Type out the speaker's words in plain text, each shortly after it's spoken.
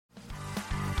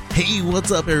Hey,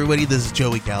 what's up, everybody? This is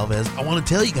Joey Galvez. I want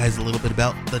to tell you guys a little bit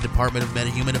about the Department of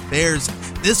Meta-Human Affairs.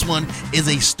 This one is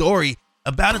a story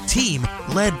about a team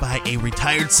led by a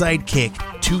retired sidekick,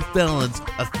 2 felons,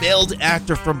 a failed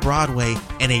actor from Broadway,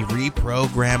 and a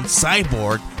reprogrammed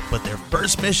cyborg. But their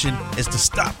first mission is to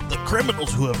stop the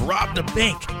criminals who have robbed a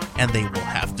bank, and they will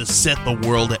have to set the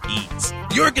world at ease.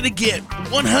 You're going to get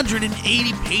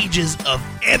 180 pages of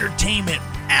entertainment,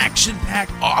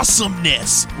 action-packed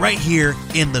awesomeness right here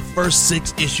in the first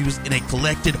 6 issues in a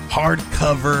collected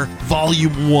hardcover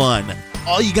volume 1.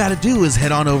 All you got to do is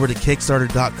head on over to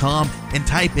Kickstarter.com and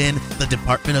type in the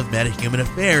Department of Meta-Human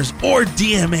Affairs or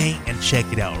DMA and check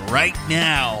it out right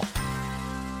now.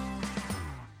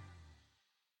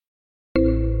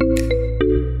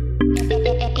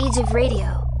 Age of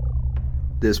Radio.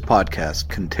 This podcast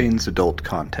contains adult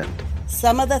content.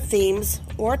 Some of the themes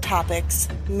or topics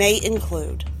may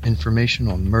include information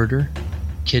on murder,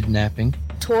 kidnapping,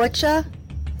 torture,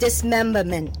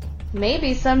 dismemberment,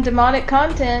 maybe some demonic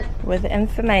content, with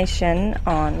information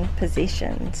on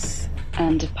possessions,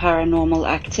 and paranormal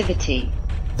activity.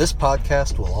 This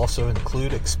podcast will also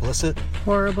include explicit,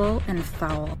 horrible, and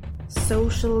foul,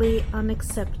 socially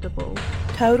unacceptable,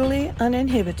 totally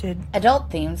uninhibited,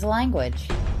 adult themes language.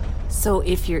 So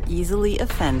if you're easily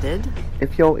offended,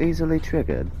 if you're easily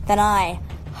triggered, then I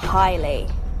highly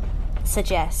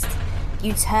suggest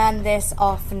you turn this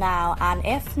off now, and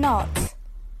if not,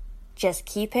 just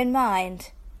keep in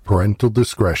mind, parental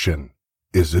discretion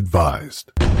is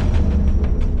advised.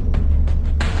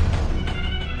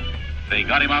 They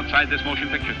got him outside this motion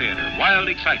picture theater. Wild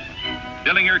excitement.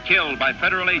 Dillinger killed by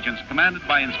federal agents commanded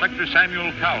by Inspector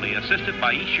Samuel Cowley, assisted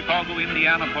by East Chicago,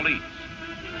 Indiana police.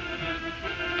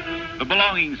 The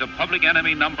belongings of public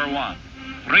enemy number 1.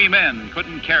 3 men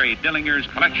couldn't carry Dillinger's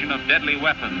collection of deadly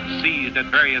weapons seized at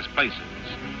various places.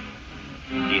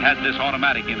 He had this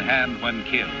automatic in hand when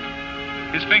killed.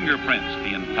 His fingerprints,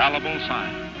 the infallible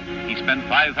sign. He spent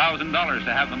 $5,000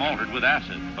 to have them altered with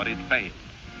acid, but it failed.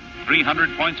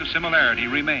 300 points of similarity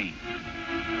remained.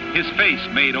 His face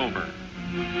made over,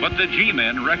 but the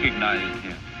G-men recognized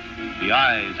him. The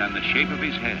eyes and the shape of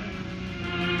his head.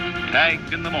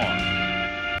 Tagged in the morgue.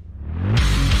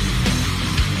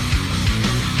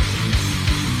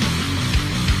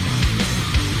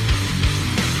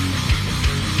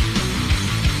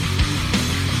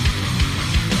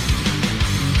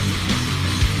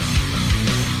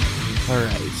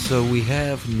 Alright, so we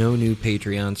have no new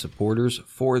Patreon supporters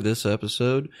for this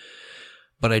episode,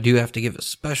 but I do have to give a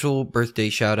special birthday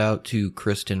shout out to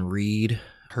Kristen Reed.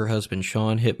 Her husband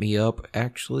Sean hit me up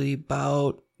actually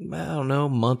about, a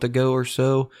month ago or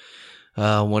so.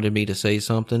 Wanted me to say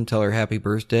something, tell her happy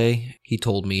birthday. He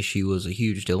told me she was a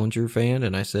huge Dillinger fan,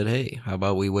 and I said, hey, how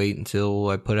about we wait until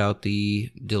I put out the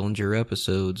Dillinger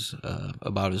episodes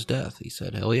about his death? He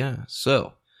said, hell yeah.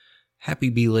 So, happy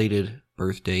belated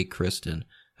birthday, Kristen.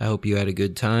 I hope you had a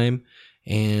good time.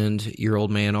 And your old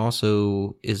man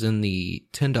also is in the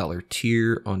 $10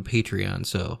 tier on Patreon,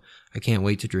 so I can't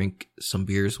wait to drink some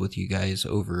beers with you guys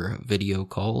over a video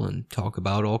call and talk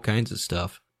about all kinds of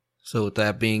stuff. So with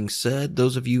that being said,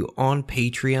 those of you on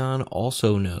Patreon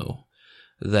also know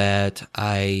that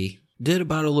I did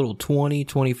about a little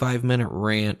 20-25 minute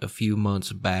rant a few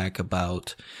months back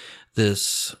about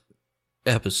this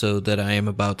episode that I am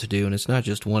about to do, and it's not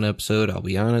just one episode, I'll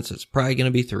be honest, it's probably going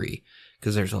to be 3,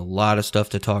 because there's a lot of stuff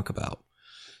to talk about.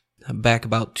 Back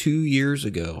about 2 years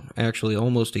ago, actually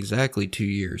almost exactly 2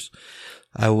 years,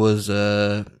 I was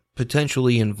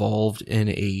potentially involved in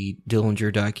a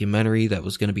Dillinger documentary that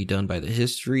was going to be done by the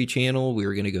History Channel. We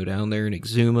were going to go down there and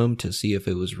exhume him to see if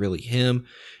it was really him.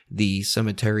 The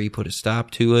cemetery put a stop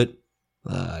to it.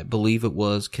 I believe it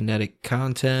was Kinetic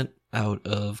Content out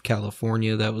of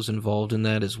California that was involved in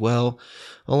that as well,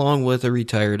 along with a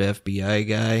retired FBI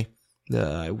guy.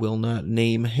 I will not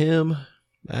name him.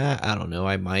 I don't know,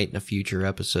 I might in a future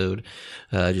episode.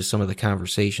 Just some of the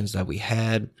conversations that we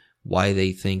had, why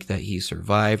they think that he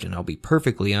survived, and I'll be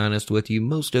perfectly honest with you,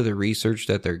 most of the research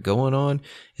that they're going on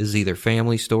is either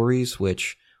family stories,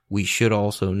 which we should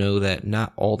also know that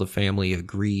not all the family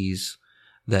agrees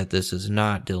that this is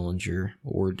not Dillinger,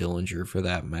 or Dillinger for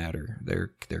that matter.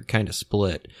 They're kind of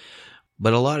split.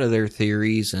 But a lot of their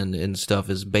theories and stuff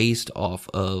is based off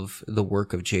of the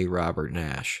work of J. Robert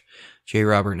Nash. J.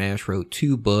 Robert Nash wrote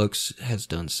 2 books, has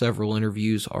done several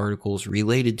interviews, articles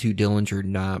related to Dillinger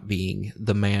not being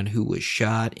the man who was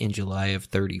shot in July of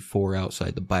 '34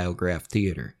 outside the Biograph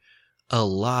Theater. A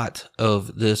lot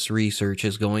of this research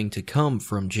is going to come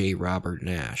from J. Robert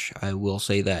Nash. I will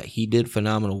say that. He did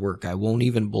phenomenal work. I won't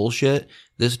even bullshit.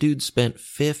 This dude spent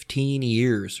 15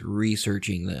 years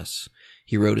researching this.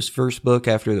 He wrote his first book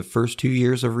after the first 2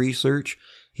 years of research.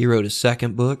 He wrote his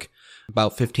second book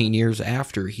about 15 years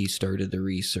after he started the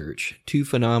research. 2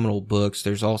 phenomenal books.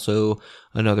 There's also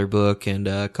another book and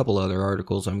a couple other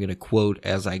articles I'm going to quote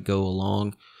as I go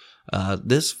along.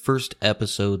 This first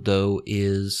episode, though,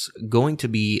 is going to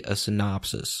be a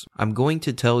synopsis. I'm going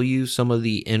to tell you some of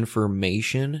the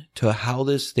information to how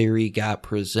this theory got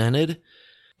presented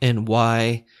and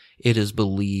why it is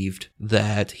believed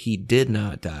that he did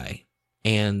not die.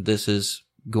 And this is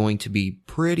going to be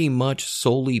pretty much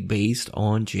solely based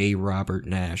on J. Robert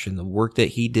Nash and the work that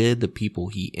he did, the people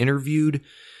he interviewed,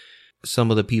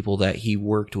 some of the people that he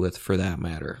worked with for that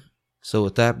matter. So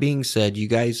with that being said, you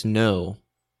guys know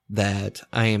that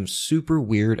I am super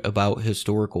weird about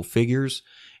historical figures,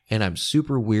 and I'm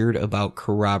super weird about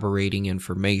corroborating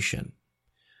information.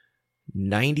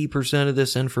 90% of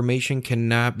this information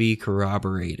cannot be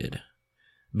corroborated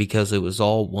because it was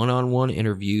all one-on-one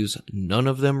interviews. None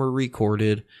of them were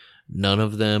recorded. None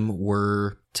of them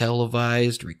were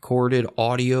televised, recorded,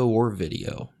 audio, or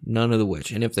video. None of the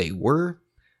which. And if they were,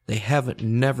 they haven't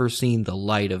never seen the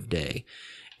light of day.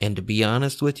 And to be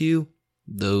honest with you,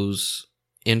 those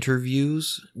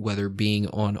interviews, whether being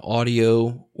on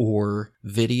audio or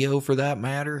video for that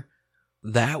matter,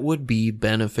 that would be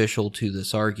beneficial to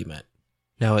this argument.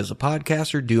 Now, as a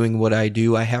podcaster doing what I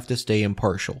do, I have to stay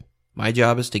impartial. My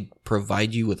job is to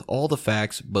provide you with all the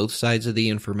facts, both sides of the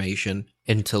information,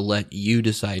 and to let you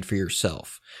decide for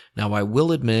yourself. Now, I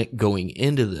will admit, going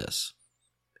into this,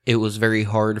 it was very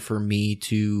hard for me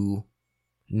to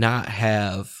not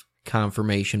have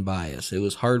confirmation bias. It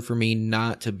was hard for me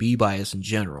not to be biased in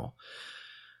general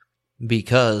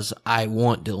because I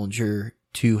want Dillinger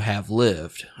to have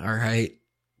lived, all right?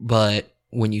 But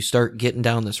when you start getting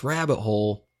down this rabbit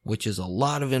hole, which is a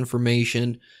lot of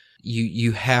information,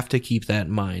 you have to keep that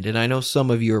in mind. And I know some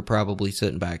of you are probably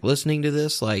sitting back listening to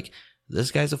this like,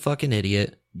 this guy's a fucking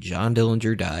idiot. John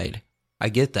Dillinger died. I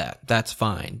get that. That's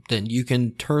fine. Then you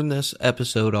can turn this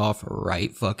episode off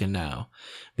right fucking now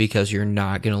because you're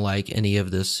not going to like any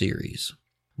of this series.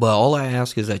 But all I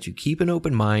ask is that you keep an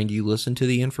open mind. You listen to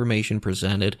the information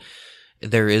presented.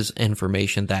 There is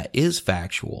information that is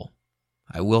factual.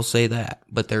 I will say that,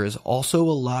 but there is also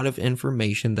a lot of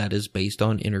information that is based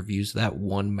on interviews that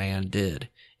one man did,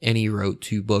 and he wrote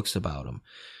 2 books about them.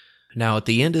 Now, at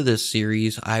the end of this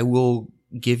series, I will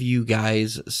give you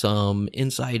guys some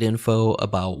inside info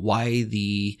about why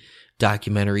the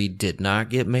documentary did not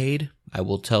get made. I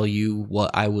will tell you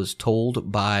what I was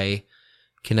told by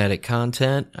Kinetic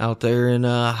Content out there in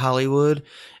Hollywood.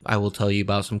 I will tell you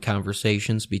about some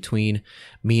conversations between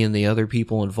me and the other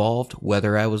people involved.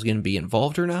 Whether I was going to be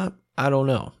involved or not, I don't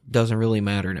know. Doesn't really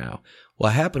matter now.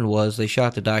 What happened was they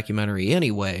shot the documentary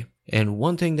anyway, and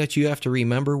one thing that you have to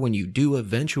remember when you do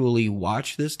eventually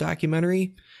watch this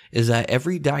documentary is that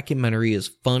every documentary is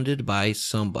funded by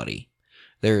somebody.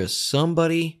 There is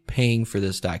somebody paying for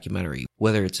this documentary,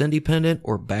 whether it's independent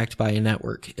or backed by a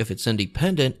network. If it's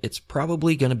independent, it's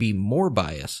probably going to be more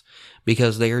biased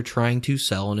because they are trying to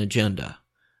sell an agenda.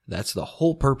 That's the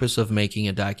whole purpose of making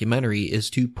a documentary,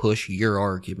 is to push your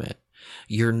argument.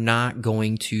 You're not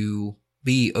going to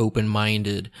be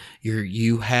open-minded.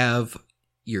 You have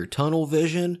your tunnel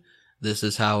vision. This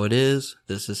is how it is.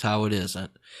 This is how it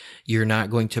isn't. You're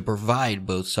not going to provide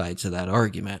both sides of that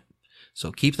argument.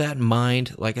 So keep that in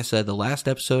mind. Like I said, the last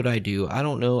episode I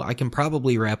don't know, I can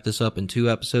probably wrap this up in 2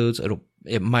 episodes.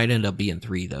 It might end up being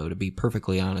 3 though, to be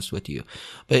perfectly honest with you.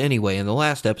 But anyway, in the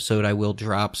last episode, I will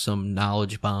drop some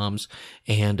knowledge bombs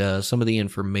and some of the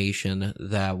information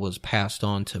that was passed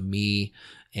on to me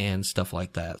and stuff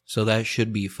like that. So that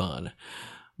should be fun.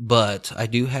 But I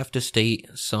do have to state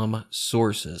some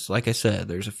sources. Like I said,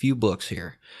 there's a few books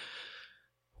here.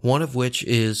 One of which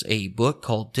is a book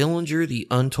called Dillinger, The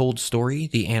Untold Story,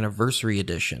 the Anniversary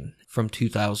Edition from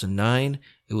 2009.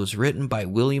 It was written by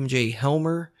William J.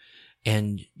 Helmer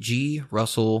and G.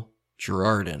 Russell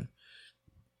Girardin.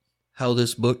 How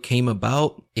this book came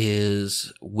about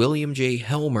is William J.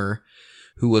 Helmer,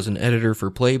 who was an editor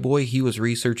for Playboy, he was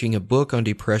researching a book on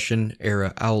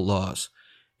Depression-era outlaws.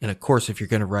 And of course, if you're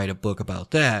going to write a book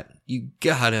about that, you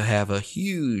gotta have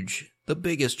the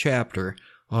biggest chapter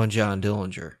on John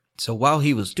Dillinger. So while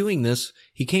he was doing this,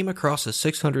 he came across a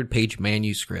 600-page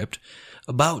manuscript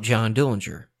about John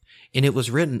Dillinger, and it was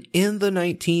written in the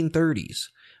 1930s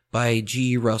by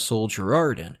G. Russell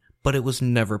Girardin, but it was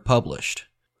never published.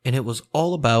 And it was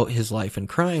all about his life and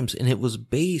crimes, and it was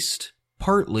based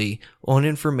partly on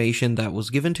information that was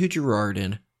given to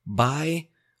Girardin by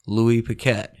Louis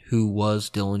Paquette, who was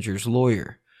Dillinger's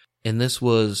lawyer. And this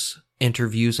was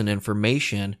interviews and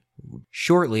information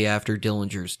shortly after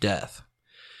Dillinger's death.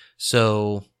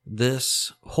 So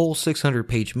this whole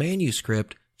 600-page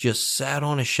manuscript just sat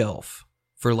on a shelf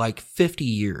for like 50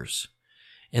 years.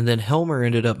 And then Helmer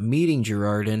ended up meeting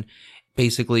Gerard and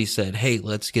basically said, hey,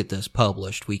 let's get this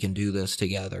published. We can do this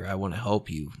together. I want to help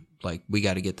you. Like, we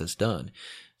got to get this done.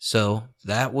 So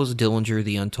that was Dillinger,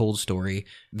 The Untold Story.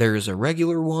 There's a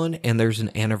regular one and there's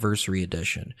an anniversary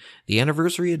edition. The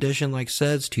anniversary edition, like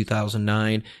says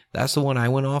 2009, that's the one I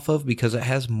went off of because it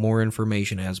has more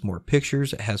information. It has more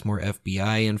pictures. It has more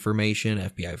FBI information,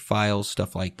 FBI files,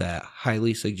 stuff like that.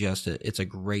 Highly suggest it. It's a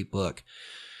great book.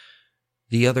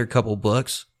 The other couple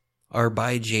books are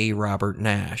by J. Robert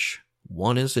Nash.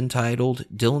 One is entitled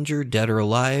Dillinger, Dead or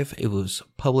Alive. It was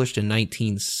published in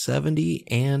 1970,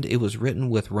 and it was written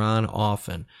with Ron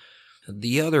Offen.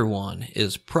 The other one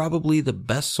is probably the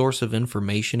best source of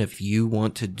information if you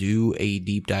want to do a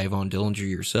deep dive on Dillinger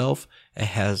yourself. It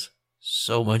has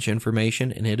so much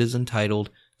information, and it is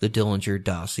entitled The Dillinger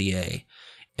Dossier.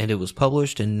 And it was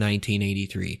published in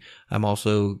 1983. I'm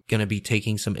also going to be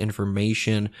taking some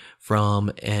information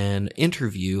from an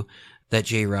interview that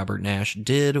J. Robert Nash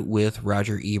did with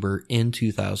Roger Ebert in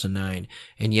 2009.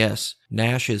 And yes,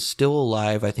 Nash is still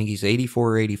alive. I think he's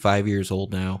 84 or 85 years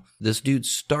old now. This dude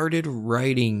started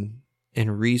writing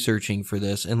and researching for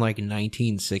this in like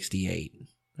 1968.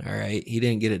 All right. He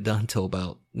didn't get it done till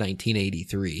about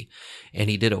 1983. And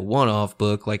he did a one-off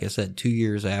book, like I said, 2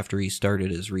 years after he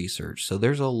started his research. So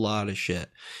there's a lot of shit.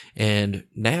 And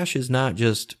Nash is not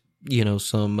just,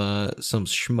 some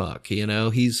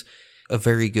schmuck, he's a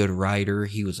very good writer.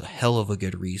 He was a hell of a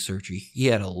good researcher. He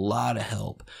had a lot of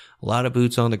help, a lot of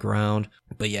boots on the ground.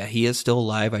 But yeah, he is still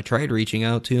alive. I tried reaching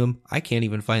out to him. I can't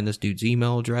even find this dude's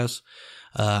email address.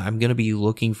 I'm going to be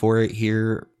looking for it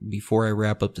here before I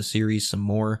wrap up the series some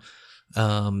more.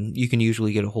 You can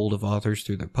usually get a hold of authors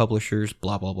through their publishers,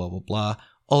 blah, blah, blah, blah, blah.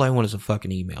 All I want is a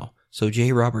fucking email. So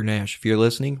J. Robert Nash, if you're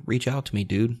listening, reach out to me,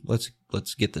 dude. Let's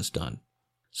get this done.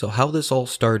 So how this all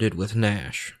started with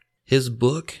Nash. His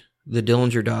book, The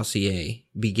Dillinger Dossier,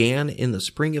 began in the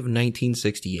spring of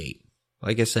 1968.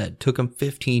 Like I said, took him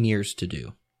 15 years to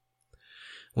do.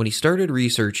 When he started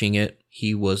researching it,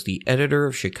 he was the editor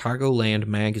of Chicagoland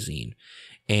magazine,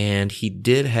 and he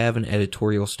did have an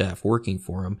editorial staff working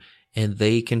for him, and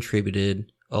they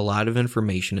contributed a lot of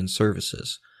information and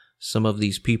services. Some of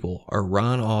these people are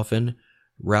Ron Offen,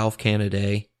 Ralph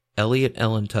Canaday, Elliot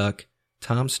Ellentuck,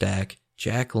 Tom Stack,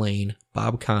 Jack Lane,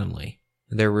 Bob Conley.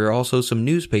 There were also some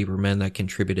newspapermen that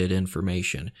contributed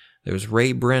information. There was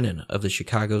Ray Brennan of the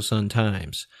Chicago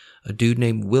Sun-Times, a dude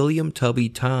named William Tubby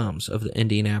Toms of the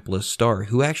Indianapolis Star,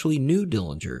 who actually knew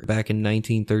Dillinger back in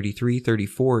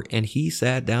 1933-34, and he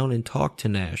sat down and talked to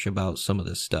Nash about some of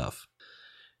this stuff.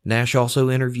 Nash also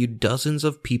interviewed dozens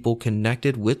of people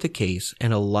connected with the case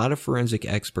and a lot of forensic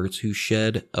experts who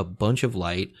shed a bunch of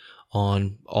light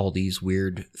on all these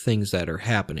weird things that are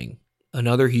happening.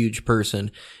 Another huge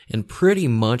person, and pretty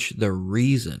much the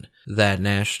reason that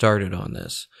Nash started on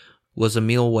this, was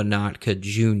Emil Winotka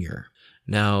Jr.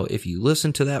 Now, if you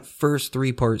listen to that first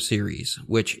 3-part series,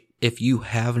 which if you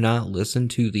have not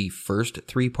listened to the first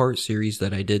 3-part series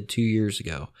that I did 2 years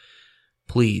ago,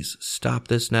 please stop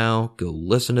this now, go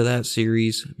listen to that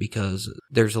series, because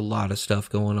there's a lot of stuff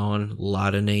going on, a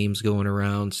lot of names going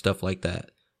around, stuff like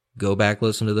that. Go back,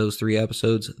 listen to those 3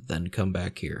 episodes, then come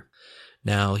back here.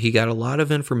 Now, he got a lot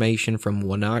of information from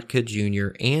Winotka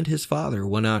Jr. and his father,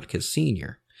 Winotka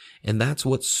Sr., and that's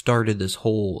what started this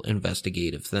whole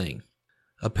investigative thing.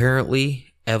 Apparently,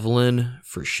 Evelyn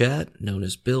Frechette, known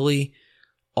as Billy,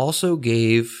 also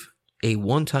gave a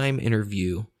one-time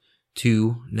interview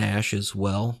to Nash as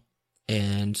well,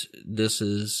 and this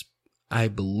is, I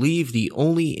believe, the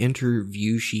only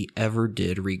interview she ever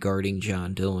did regarding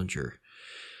John Dillinger.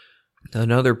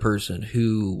 Another person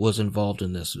who was involved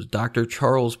in this was Dr.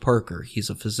 Charles Parker.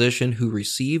 He's a physician who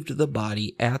received the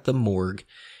body at the morgue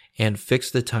and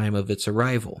fixed the time of its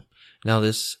arrival. Now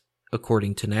this,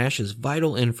 according to Nash, is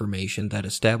vital information that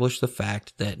established the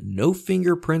fact that no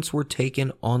fingerprints were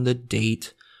taken on the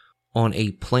date on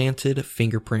a planted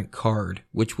fingerprint card,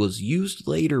 which was used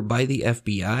later by the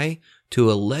FBI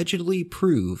to allegedly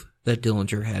prove that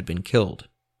Dillinger had been killed.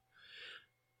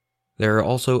 There are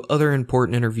also other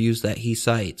important interviews that he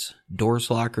cites. Doris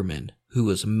Lockerman, who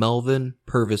was Melvin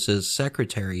Purvis's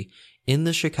secretary in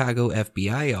the Chicago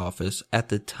FBI office at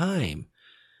the time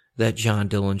that John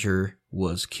Dillinger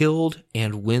was killed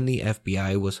and when the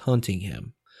FBI was hunting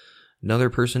him.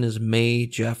 Another person is Mae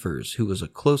Jeffers, who was a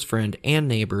close friend and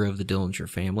neighbor of the Dillinger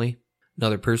family.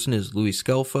 Another person is Louis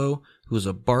Scelfo, who was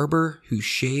a barber who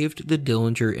shaved the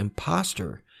Dillinger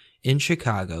imposter in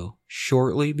Chicago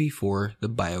shortly before the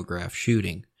Biograph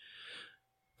shooting.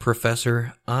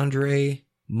 Professor Andre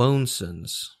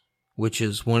Monsons, which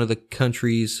is one of the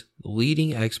country's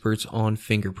leading experts on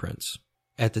fingerprints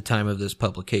at the time of this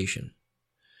publication.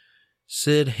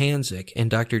 Sid Hanzik and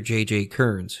Dr. J.J.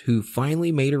 Kearns, who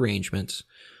finally made arrangements,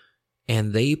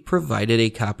 and they provided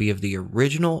a copy of the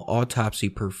original autopsy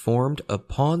performed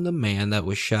upon the man that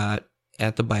was shot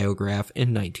at the Biograph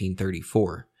in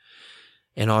 1934.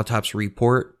 An autopsy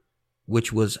report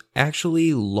which was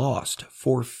actually lost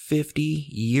for 50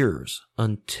 years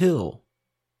until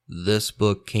this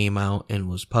book came out and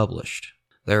was published.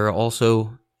 There are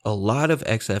also a lot of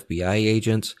ex-FBI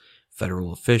agents,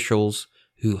 federal officials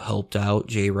who helped out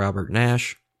J. Robert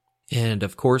Nash, and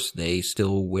of course they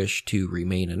still wish to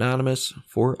remain anonymous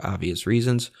for obvious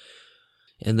reasons.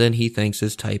 And then he thanks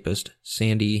his typist,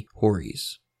 Sandy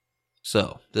Horries.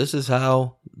 So, this is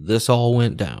how this all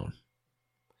went down.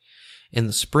 In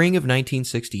the spring of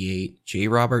 1968, J.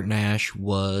 Robert Nash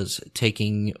was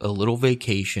taking a little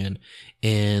vacation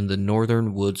in the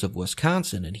northern woods of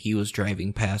Wisconsin, and he was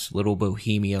driving past Little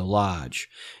Bohemia Lodge.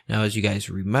 Now, as you guys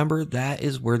remember, that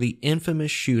is where the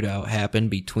infamous shootout happened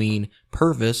between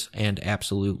Purvis and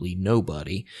absolutely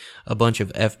nobody. A bunch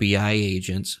of FBI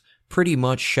agents pretty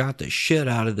much shot the shit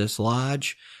out of this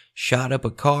lodge, shot up a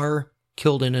car,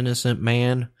 killed an innocent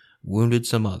man, wounded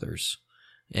some others.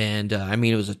 And,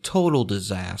 it was a total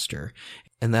disaster,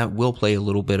 and that will play a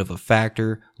little bit of a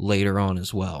factor later on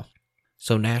as well.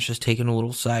 So Nash is taking a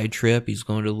little side trip. He's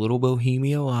going to Little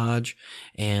Bohemia Lodge,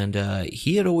 and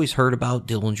he had always heard about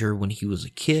Dillinger when he was a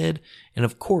kid, and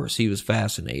of course he was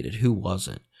fascinated. Who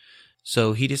wasn't?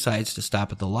 So he decides to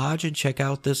stop at the lodge and check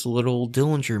out this little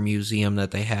Dillinger museum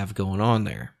that they have going on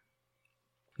there.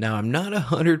 Now, I'm not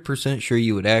 100% sure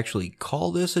you would actually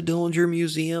call this a Dillinger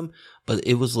museum, but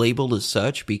it was labeled as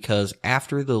such because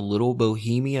after the Little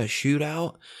Bohemia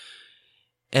shootout,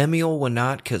 Emil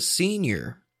Winotka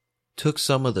Sr. took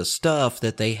some of the stuff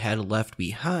that they had left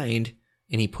behind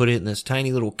and he put it in this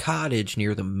tiny little cottage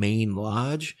near the main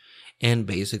lodge and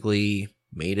basically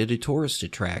made it a tourist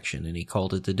attraction, and he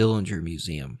called it the Dillinger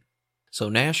Museum. So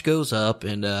Nash goes up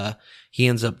and he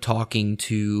ends up talking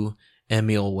to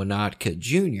Emil Winotka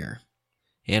Jr.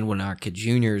 And Winotka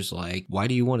Jr. is like, why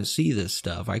do you want to see this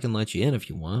stuff? I can let you in if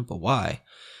you want, but why?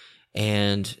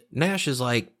 And Nash is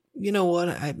like, you know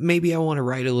what? Maybe I want to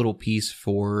write a little piece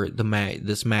for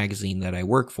this magazine that I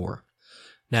work for.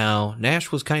 Now, Nash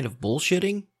was kind of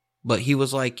bullshitting, but he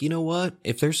was like, you know what?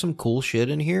 If there's some cool shit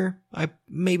in here,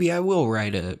 maybe I will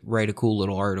write a cool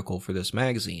little article for this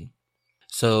magazine.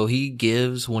 So he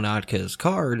gives Winotka his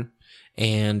card,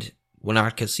 and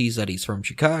Winotka sees that he's from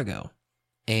Chicago,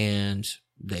 and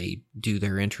they do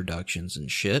their introductions and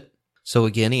shit. So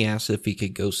again, he asks if he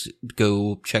could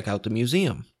go check out the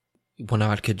museum.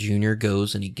 Winotka Jr.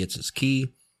 goes and he gets his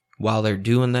key. While they're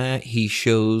doing that, he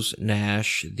shows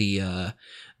Nash the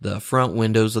front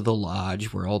windows of the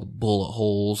lodge where all the bullet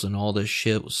holes and all this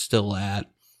shit was still at.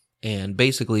 And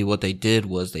basically what they did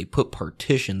was they put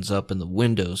partitions up in the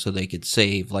windows so they could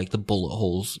save like the bullet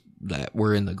holes that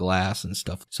were in the glass and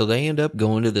stuff. So they end up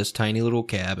going to this tiny little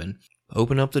cabin,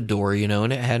 open up the door,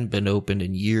 and it hadn't been opened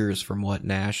in years from what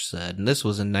Nash said. And this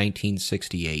was in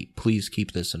 1968. Please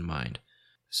keep this in mind.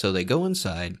 So they go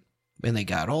inside and they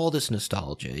got all this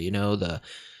nostalgia, the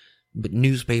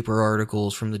newspaper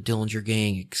articles from the Dillinger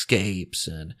gang escapes,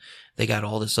 and they got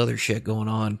all this other shit going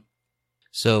on.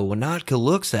 So Winotka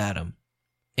looks at him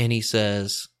and he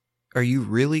says, are you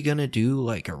really going to do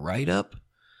like a write-up?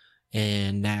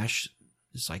 And Nash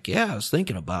is like, yeah, I was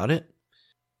thinking about it.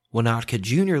 Winotka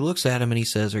Jr. looks at him and he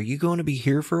says, are you going to be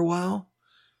here for a while?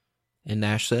 And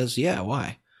Nash says, yeah,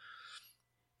 why?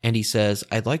 And he says,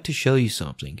 I'd like to show you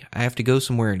something. I have to go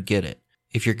somewhere and get it.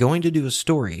 If you're going to do a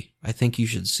story, I think you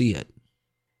should see it.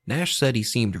 Nash said he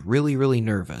seemed really, really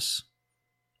nervous.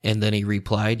 And then he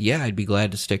replied, yeah, I'd be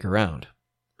glad to stick around.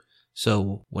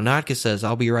 So Winotka says,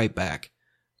 I'll be right back.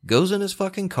 Goes in his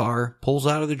fucking car, pulls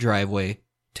out of the driveway,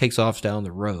 takes off down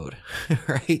the road.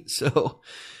 Right? So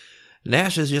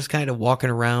Nash is just kind of walking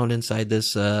around inside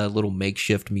this little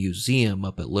makeshift museum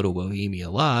up at Little Bohemia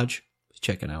Lodge,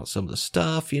 checking out some of the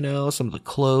stuff, some of the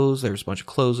clothes. There's a bunch of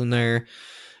clothes in there.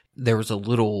 There was a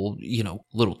little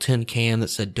tin can that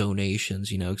said donations,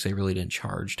 because they really didn't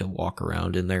charge to walk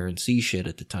around in there and see shit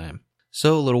at the time.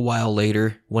 So a little while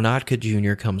later, Winotka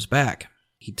Jr. comes back.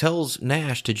 He tells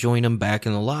Nash to join him back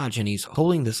in the lodge, and he's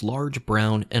holding this large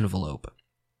brown envelope.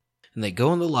 And they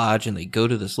go in the lodge, and they go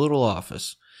to this little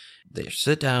office. They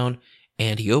sit down,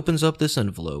 and he opens up this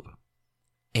envelope.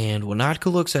 And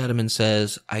Winotka looks at him and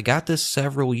says, I got this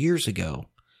several years ago.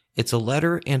 It's a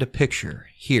letter and a picture.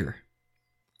 Here.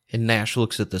 And Nash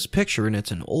looks at this picture, and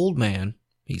it's an old man.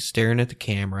 He's staring at the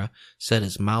camera, said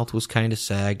his mouth was kind of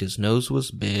sagged, his nose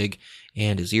was big,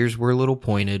 and his ears were a little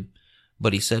pointed,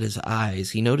 but he said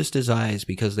he noticed his eyes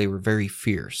because they were very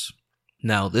fierce.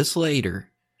 Now this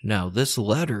letter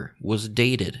was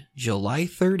dated July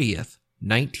 30th,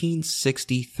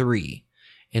 1963,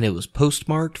 and it was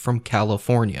postmarked from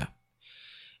California.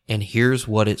 And here's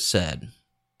what it said.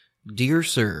 Dear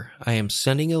Sir, I am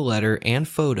sending a letter and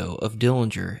photo of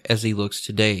Dillinger as he looks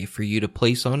today for you to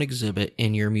place on exhibit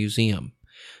in your museum.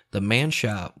 The man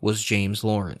shot was James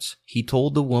Lawrence. He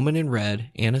told the woman in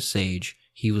red, Anna Sage,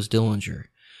 he was Dillinger.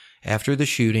 After the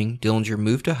shooting, Dillinger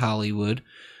moved to Hollywood,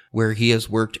 where he has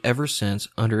worked ever since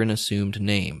under an assumed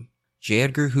name. J.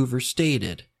 Edgar Hoover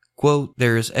stated, quote,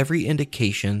 there is every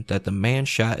indication that the man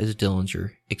shot is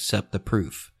Dillinger, except the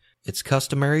proof. It's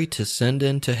customary to send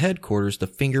in to headquarters the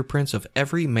fingerprints of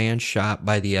every man shot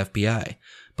by the FBI,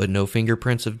 but no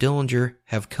fingerprints of Dillinger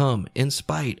have come in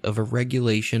spite of a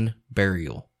regulation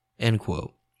burial. End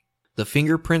quote. The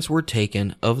fingerprints were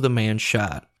taken of the man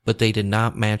shot, but they did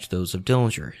not match those of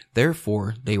Dillinger.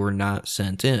 Therefore, they were not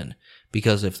sent in,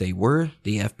 because if they were,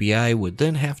 the FBI would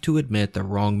then have to admit the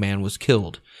wrong man was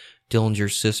killed.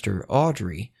 Dillinger's sister,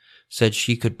 Audrey, said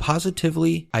she could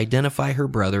positively identify her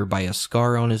brother by a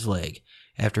scar on his leg.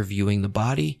 After viewing the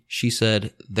body, she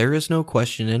said, there is no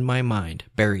question in my mind,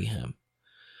 bury him.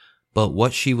 But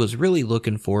what she was really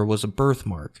looking for was a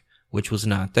birthmark, which was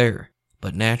not there.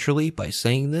 But naturally, by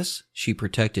saying this, she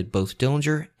protected both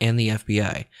Dillinger and the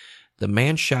FBI. The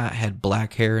man shot had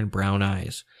black hair and brown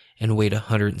eyes, and weighed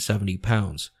 170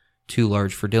 pounds, too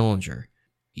large for Dillinger.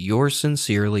 Yours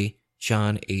sincerely,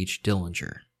 John H.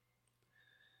 Dillinger.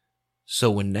 So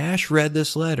when Nash read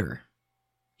this letter,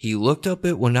 he looked up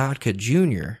at Winnetka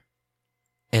Jr.,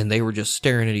 and they were just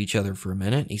staring at each other for a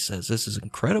minute. He says, this is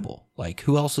incredible. Like,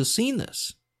 who else has seen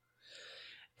this?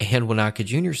 And Winnetka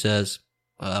Jr. says,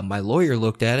 my lawyer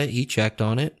looked at it. He checked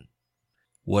on it.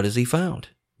 What has he found?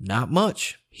 Not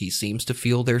much. He seems to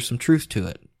feel there's some truth to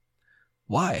it.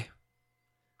 Why?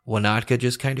 Winnetka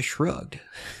just kind of shrugged.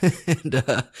 And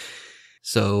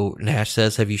so Nash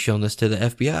says, have you shown this to the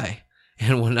FBI?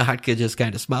 And Winnetka just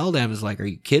kind of smiled at him, is like, are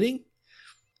you kidding?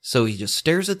 So he just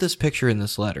stares at this picture in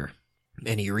this letter,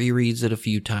 and he rereads it a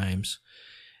few times.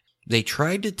 They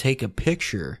tried to take a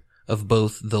picture of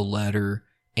both the letter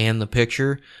and the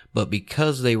picture, but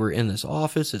because they were in this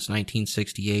office, it's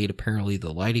 1968, apparently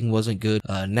the lighting wasn't good.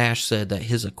 Nash said that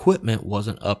his equipment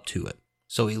wasn't up to it.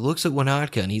 So he looks at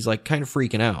Winnetka, and he's like kind of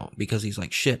freaking out, because he's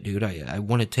like, shit, dude, I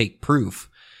want to take proof.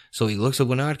 So he looks at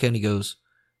Winnetka, and he goes,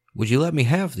 would you let me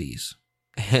have these?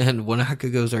 And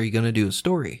Winnetka goes, are you going to do a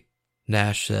story?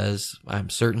 Nash says, I'm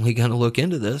certainly going to look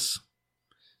into this.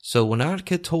 So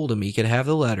Winnetka told him he could have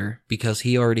the letter because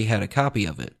he already had a copy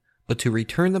of it, but to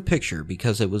return the picture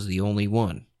because it was the only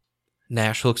one.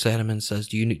 Nash looks at him and says,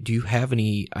 do you have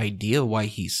any idea why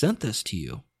he sent this to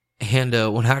you? And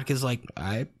Winnetka's like,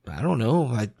 I don't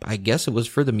know. I guess it was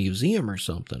for the museum or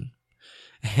something.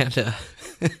 And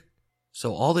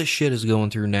so all this shit is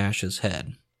going through Nash's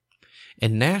head.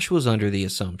 And Nash was under the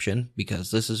assumption, because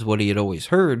this is what he had always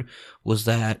heard, was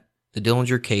that the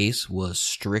Dillinger case was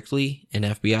strictly an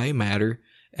FBI matter.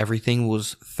 Everything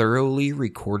was thoroughly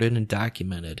recorded and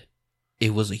documented.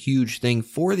 It was a huge thing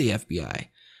for the FBI,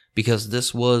 because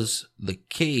this was the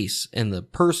case and the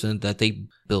person that they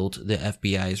built the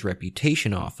FBI's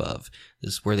reputation off of.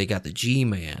 This is where they got the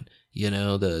G-Man,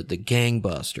 the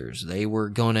gangbusters. They were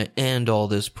going to end all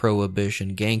this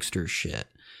prohibition gangster shit.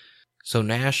 So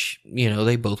Nash,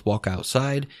 they both walk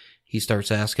outside. He starts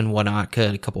asking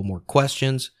Winnetka a couple more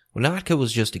questions. Winnetka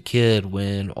was just a kid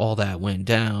when all that went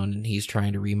down, and he's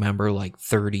trying to remember like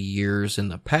 30 years in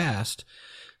the past,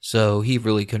 so he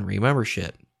really couldn't remember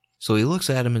shit. So he looks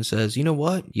at him and says, you know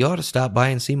what? You ought to stop by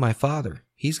and see my father.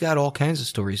 He's got all kinds of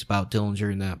stories about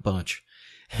Dillinger and that bunch.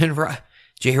 And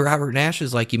J. Robert Nash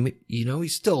is like,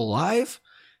 he's still alive?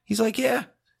 He's like, yeah,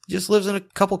 just lives in a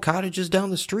couple cottages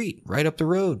down the street, right up the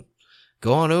road.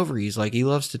 Go on over. He's like, he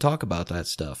loves to talk about that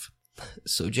stuff.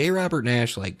 So J. Robert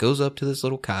Nash goes up to this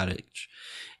little cottage,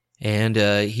 and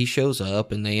he shows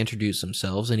up, and they introduce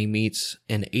themselves, and he meets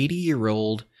an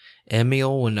 80-year-old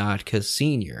Emil Winnetka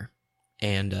Sr.,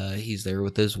 and he's there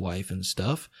with his wife and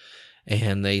stuff,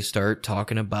 and they start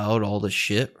talking about all the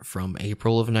shit from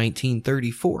April of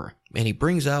 1934, and he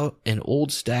brings out an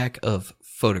old stack of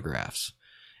photographs,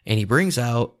 and he brings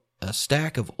out a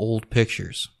stack of old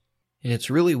pictures. And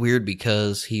it's really weird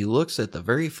because he looks at the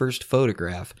very first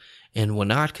photograph, and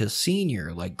Winnetka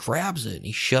Sr. grabs it and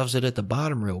he shoves it at the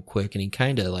bottom real quick, and he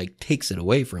kind of takes it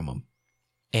away from him.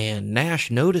 And Nash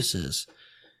notices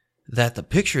that the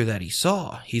picture that he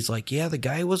saw, he's like, yeah, the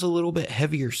guy was a little bit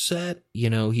heavier set. You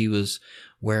know, he was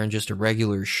wearing just a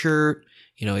regular shirt.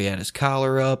 You know, he had his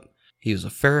collar up. He was a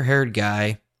fair-haired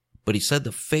guy. But he said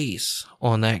the face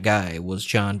on that guy was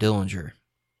John Dillinger.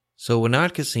 So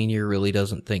Winnetka Sr. really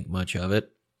doesn't think much of it.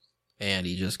 And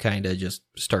he just kind of just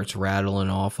starts rattling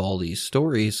off all these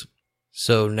stories.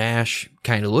 So Nash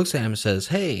kind of looks at him and says,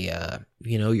 hey,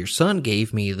 you know, your son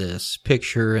gave me this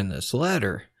picture and this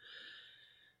letter.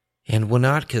 And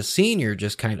Winnetka Sr.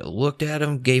 just kind of looked at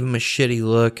him, gave him a shitty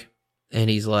look. And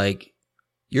he's like,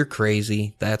 you're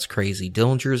crazy. That's crazy.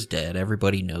 Dillinger's dead.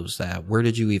 Everybody knows that. Where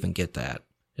did you even get that?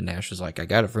 And Nash is like, I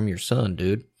got it from your son,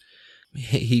 dude.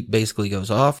 He basically goes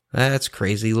off. That's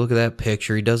crazy. Look at that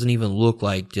picture. He doesn't even look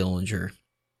like Dillinger.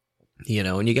 You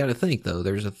know, and you got to think, though,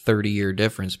 there's a 30-year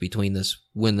difference between this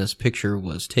when this picture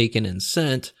was taken and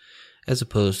sent as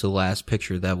opposed to the last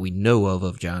picture that we know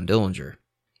of John Dillinger.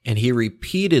 And he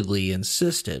repeatedly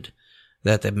insisted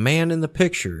that the man in the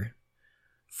picture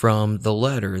from the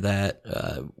letter that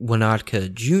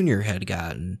Winnetka Jr. had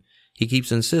gotten, he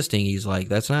keeps insisting, he's like,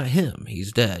 that's not him.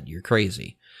 He's dead. You're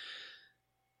crazy.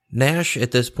 Nash,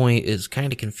 at this point, is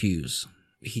kind of confused.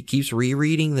 He keeps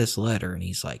rereading this letter, and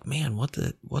he's like, man, what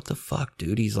the fuck,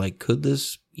 dude? He's like, could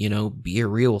this, you know, be a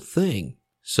real thing?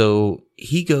 So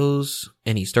he goes,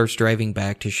 and he starts driving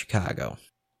back to Chicago.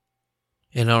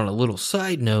 And on a little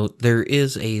side note, there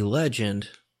is a legend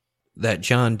that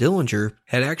John Dillinger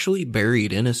had actually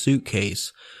buried in a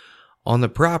suitcase on the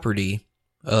property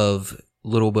of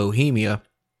Little Bohemia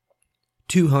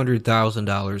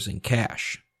 $200,000 in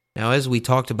cash. Now, as we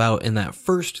talked about in that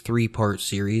first 3-part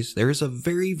series, there is a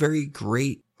very, very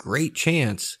great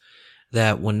chance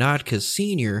that Winnetka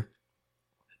Sr.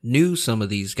 knew some of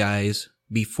these guys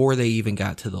before they even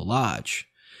got to the lodge.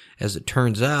 As it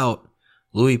turns out,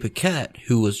 Louis Paquette,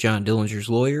 who was John Dillinger's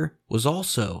lawyer, was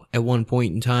also, at one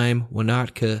point in time,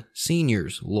 Winnetka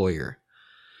Sr.'s lawyer.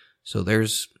 So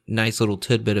there's a nice little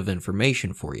tidbit of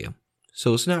information for you.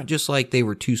 So it's not just like they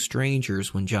were two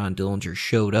strangers when John Dillinger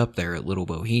showed up there at Little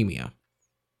Bohemia.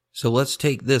 So let's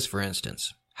take this for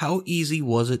instance. How easy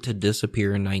was it to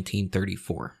disappear in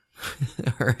 1934?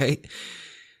 Alright?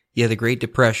 Yeah, the Great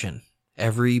Depression.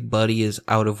 Everybody is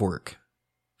out of work.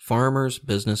 Farmers,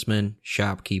 businessmen,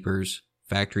 shopkeepers,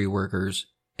 factory workers,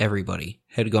 everybody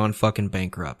had gone fucking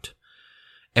bankrupt.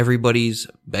 Everybody's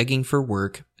begging for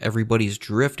work. Everybody's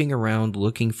drifting around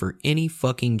looking for any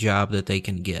fucking job that they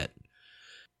can get.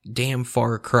 Damn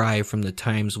far cry from the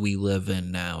times we live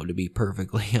in now, to be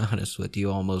perfectly honest with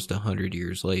you, almost 100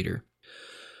 years later.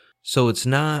 So it's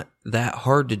not that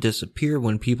hard to disappear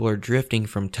when people are drifting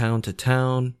from town to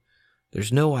town.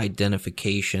 There's no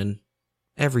identification.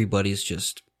 Everybody's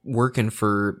just working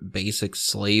for basic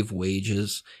slave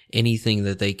wages, anything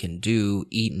that they can do,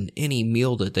 eating any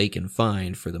meal that they can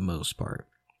find for the most part.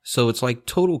 So it's like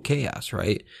total chaos,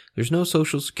 right? There's no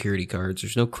social security cards,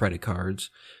 there's no credit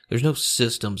cards, there's no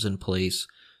systems in place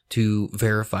to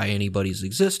verify anybody's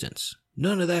existence.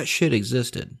 None of that shit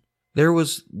existed. There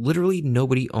was literally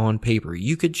nobody on paper.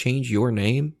 You could change your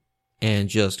name and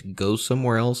just go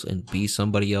somewhere else and be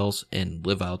somebody else and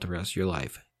live out the rest of your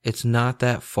life. It's not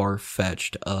that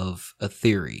far-fetched of a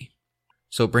theory.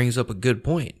 So it brings up a good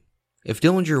point. If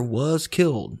Dillinger was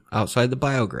killed outside the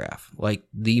biograph, like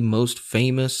the most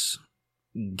famous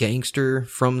gangster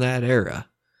from that era,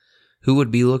 who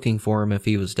would be looking for him if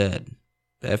he was dead?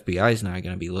 The FBI's not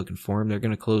going to be looking for him. They're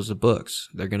going to close the books.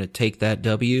 They're going to take that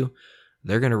W.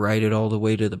 They're going to write it all the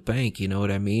way to the bank. You know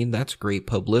what I mean? That's great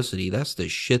publicity. That's the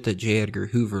shit that J. Edgar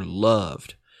Hoover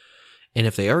loved. And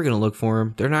if they are going to look for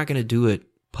him, they're not going to do it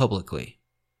publicly.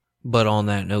 But on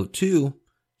that note too,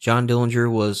 John Dillinger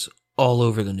was all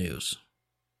over the news.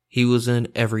 He was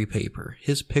in every paper.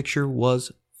 His picture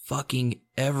was fucking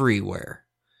everywhere.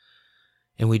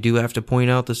 And we do have to point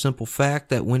out the simple fact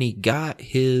that when he got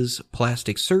his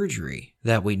plastic surgery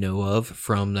that we know of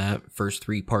from that first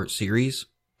 3-part series,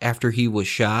 after he was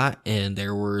shot and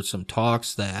there were some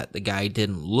talks that the guy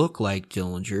didn't look like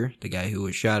Dillinger, the guy who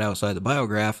was shot outside the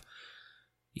biograph,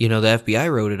 you know, the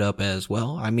FBI wrote it up as,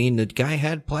 well, I mean, the guy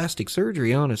had plastic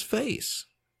surgery on his face,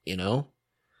 you know?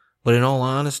 But in all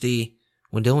honesty,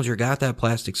 when Dillinger got that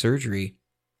plastic surgery,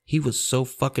 he was so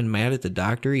fucking mad at the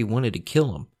doctor, he wanted to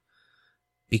kill him.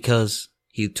 Because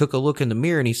he took a look in the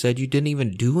mirror and he said, you didn't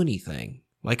even do anything.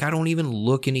 Like, I don't even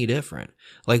look any different.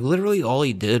 Like, literally all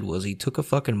he did was he took a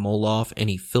fucking mole off and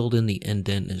he filled in the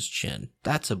indent in his chin.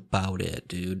 That's about it,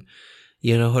 dude.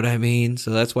 You know what I mean?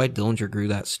 So that's why Dillinger grew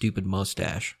that stupid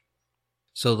mustache.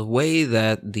 So the way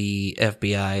that the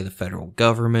FBI, the federal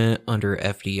government under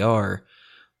FDR,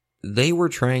 they were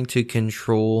trying to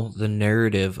control the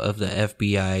narrative of the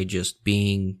FBI just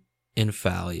being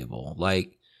infallible.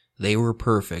 Like, they were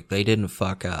perfect. They didn't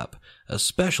fuck up.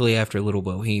 Especially after Little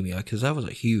Bohemia, because that was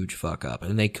a huge fuck up,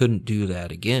 and they couldn't do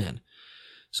that again.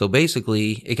 So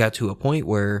basically, it got to a point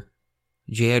where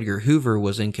J. Edgar Hoover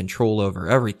was in control over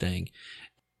everything.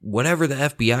 Whatever the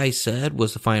FBI said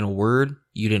was the final word.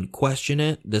 You didn't question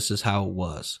it. This is how it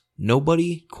was.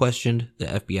 Nobody questioned the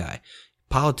FBI.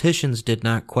 Politicians did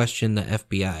not question the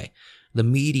FBI. The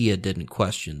media didn't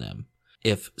question them.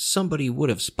 If somebody would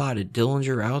have spotted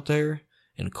Dillinger out there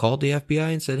and called the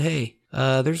FBI and said, hey,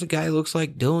 there's a guy who looks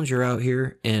like Dillinger out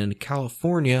here in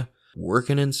California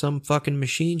working in some fucking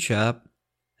machine shop,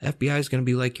 FBI is going to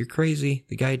be like, you're crazy.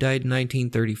 The guy died in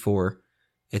 1934.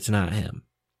 It's not him.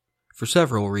 For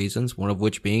several reasons, one of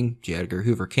which being J. Edgar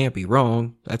Hoover can't be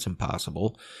wrong. That's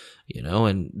impossible.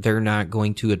 And they're not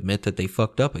going to admit that they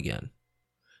fucked up again.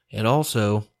 And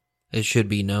also, it should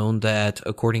be known that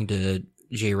according to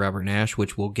J. Robert Nash,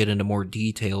 which we'll get into more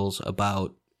details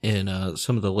about in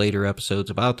some of the later episodes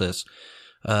about this,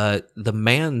 the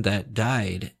man that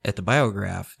died at the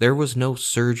biograph, there was no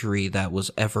surgery that was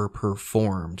ever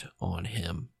performed on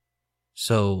him.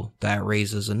 So that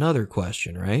raises another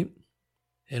question, right?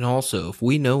 And also, if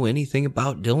we know anything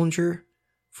about Dillinger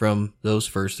from those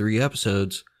first 3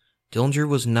 episodes, Dillinger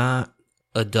was not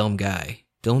a dumb guy.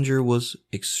 Dillinger was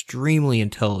extremely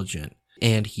intelligent,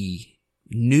 and he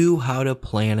knew how to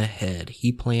plan ahead.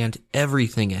 He planned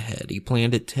everything ahead. He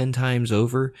planned it 10 times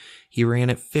over. He ran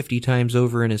it 50 times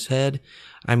over in his head.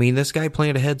 I mean, this guy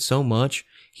planned ahead so much,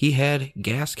 he had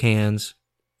gas cans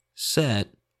set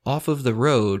off of the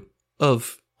road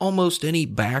of almost any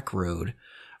back road,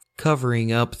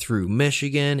 covering up through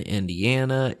Michigan,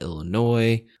 Indiana,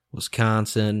 Illinois,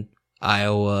 Wisconsin,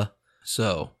 Iowa.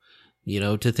 So,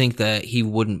 to think that he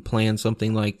wouldn't plan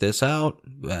something like this out,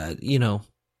 I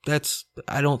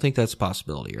don't think that's a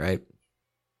possibility, right?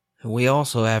 And we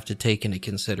also have to take into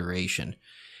consideration,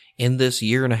 in this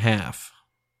year and a half,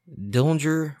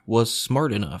 Dillinger was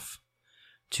smart enough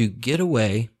to get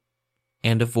away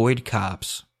and avoid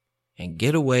cops and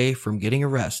get away from getting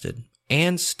arrested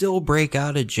and still break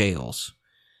out of jails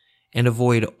and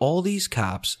avoid all these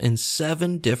cops in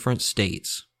 7 different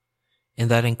states,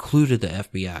 and that included the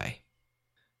FBI.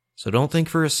 So don't think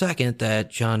for a second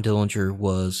that John Dillinger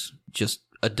was just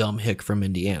a dumb hick from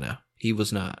Indiana. He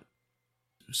was not.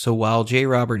 So while J.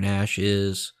 Robert Nash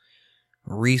is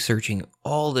researching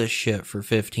all this shit for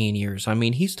 15 years, I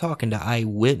mean, he's talking to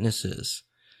eyewitnesses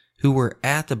who were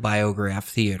at the Biograph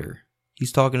Theater.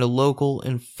 He's talking to local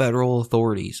and federal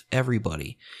authorities,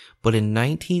 everybody. But in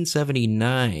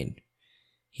 1979,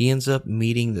 he ends up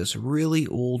meeting this really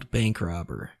old bank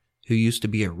robber who used to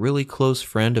be a really close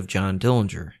friend of John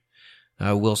Dillinger.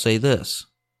 I will say this.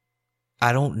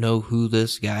 I don't know who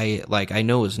this guy, I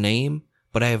know his name,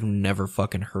 but I have never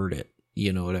fucking heard it.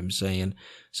 You know what I'm saying?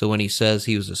 So when he says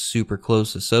he was a super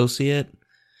close associate,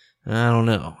 I don't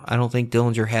know. I don't think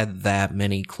Dillinger had that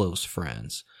many close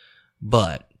friends.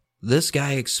 But this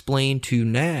guy explained to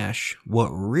Nash what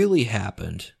really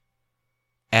happened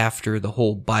after the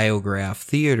whole Biograph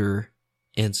Theater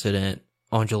incident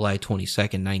on July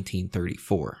 22nd,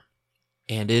 1934.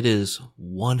 And it is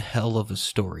one hell of a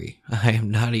story. I am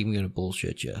not even going to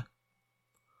bullshit you.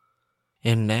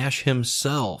 And Nash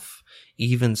himself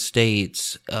even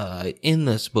states in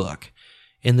this book,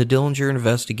 in the Dillinger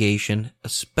investigation,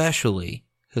 especially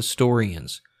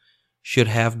historians should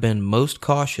have been most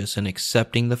cautious in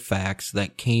accepting the facts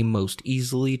that came most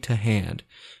easily to hand,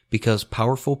 because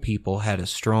powerful people had a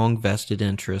strong vested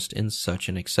interest in such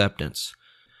an acceptance.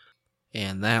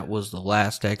 And that was the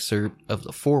last excerpt of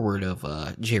the foreword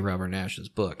of J. Robert Nash's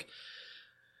book.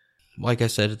 Like I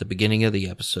said at the beginning of the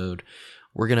episode,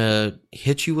 we're going to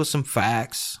hit you with some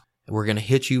facts, we're going to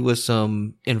hit you with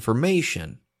some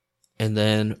information, and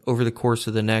then over the course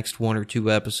of the next 1 or 2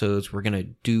 episodes, we're going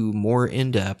to do more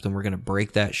in-depth and we're going to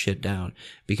break that shit down.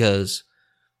 Because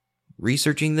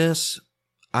researching this,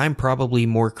 I'm probably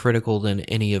more critical than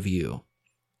any of you.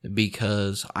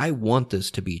 Because I want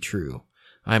this to be true.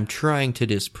 I'm trying to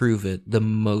disprove it the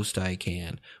most I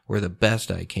can, or the best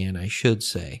I can, I should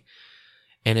say.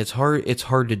 And it's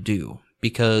hard to do,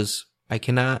 because I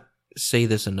cannot say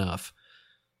this enough.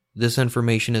 This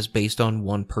information is based on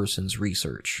one person's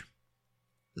research.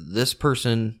 This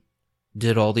person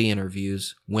did all the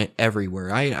interviews, went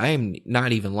everywhere. I am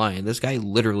not even lying. This guy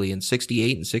literally in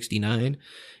 68 and 69,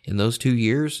 in those 2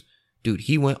 years, dude,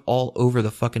 he went all over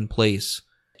the fucking place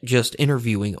just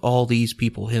interviewing all these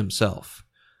people himself.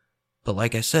 But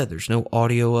like I said, there's no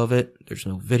audio of it, there's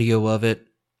no video of it,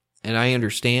 and I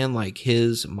understand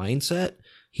his mindset,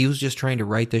 He was just trying to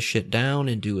write this shit down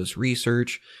and do his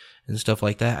research and stuff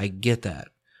like that. I get that.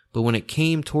 But when it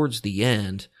came towards the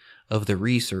end of the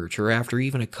research, or after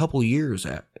even a couple years,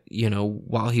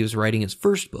 while he was writing his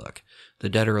first book, the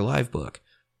Dead or Alive book,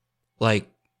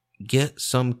 like, get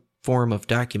some form of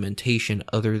documentation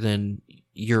other than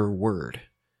your word.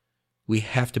 We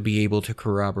have to be able to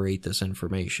corroborate this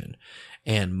information.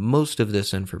 And most of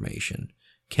this information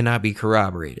cannot be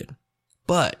corroborated.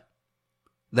 But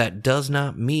that does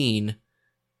not mean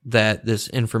that this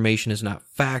information is not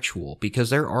factual,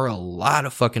 because there are a lot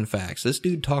of fucking facts. This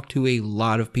dude talked to a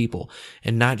lot of people,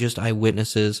 and not just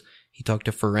eyewitnesses. He talked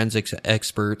to forensics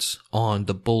experts on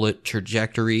the bullet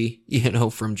trajectory,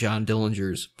 from John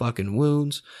Dillinger's fucking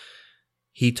wounds.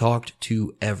 He talked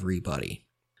to everybody.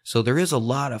 So there is a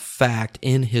lot of fact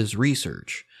in his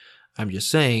research. I'm just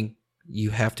saying,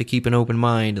 you have to keep an open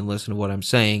mind and listen to what I'm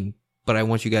saying, but I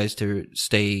want you guys to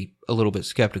stay a little bit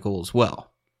skeptical as well.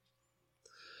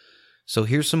 So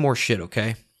here's some more shit,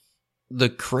 okay? The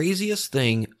craziest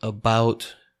thing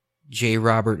about J.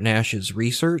 Robert Nash's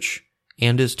research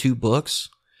and his 2 books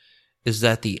is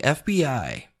that the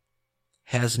FBI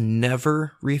has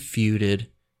never refuted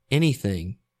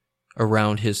anything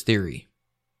around his theory.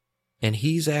 And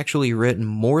he's actually written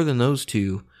more than those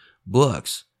 2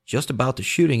 books just about the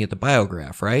shooting at the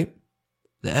Biograph, right?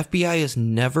 The FBI has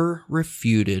never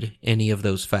refuted any of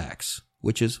those facts,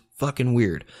 which is fucking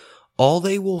weird. All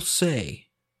they will say,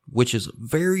 which is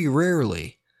very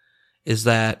rarely, is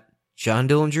that John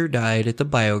Dillinger died at the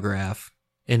Biograph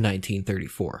in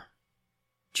 1934.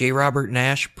 J. Robert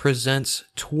Nash presents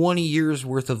 20 years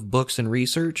worth of books and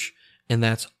research, and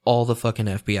that's all the fucking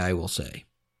FBI will say.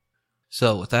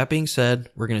 So with that being said,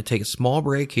 we're going to take a small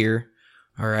break here.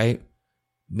 All right.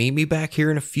 Meet me back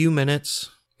here in a few minutes.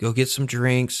 Go get some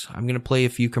drinks. I'm going to play a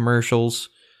few commercials.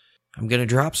 I'm going to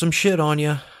drop some shit on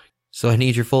you. So I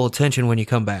need your full attention when you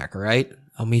come back, all right?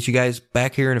 I'll meet you guys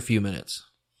back here in a few minutes.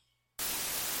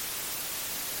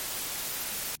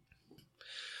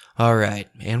 All right,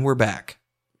 and we're back.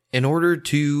 In order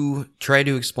to try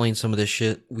to explain some of this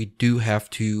shit, we do have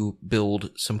to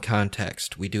build some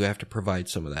context. We do have to provide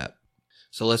some of that.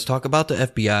 So let's talk about the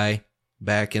FBI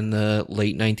back in the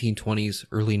late 1920s,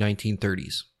 early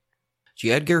 1930s.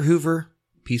 J. Edgar Hoover,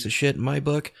 piece of shit in my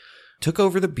book, took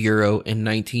over the Bureau in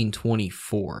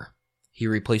 1924. He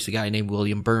replaced a guy named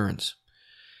William Burns.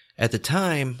 At the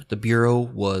time, the Bureau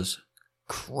was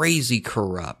crazy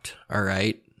corrupt, all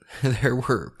right? There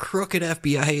were crooked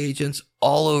FBI agents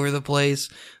all over the place.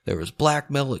 There was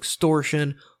blackmail,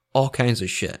 extortion, all kinds of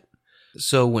shit.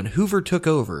 So when Hoover took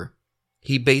over,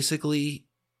 he basically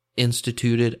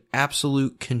instituted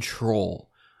absolute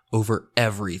control over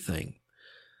everything.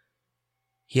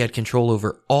 He had control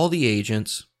over all the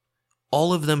agents.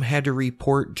 All of them had to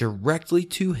report directly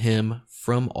to him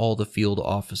from all the field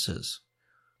offices.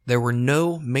 There were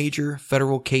no major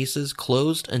federal cases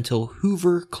closed until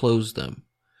Hoover closed them.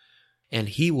 And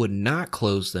he would not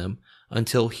close them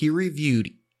until he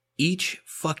reviewed each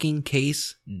fucking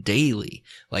case daily.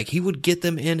 Like, he would get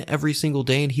them in every single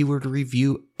day and he would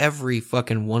review every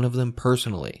fucking one of them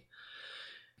personally.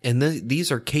 And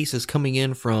these are cases coming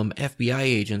in from FBI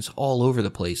agents all over the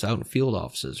place out in field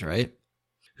offices, right?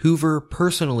 Hoover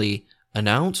personally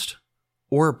announced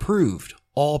or approved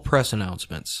all press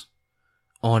announcements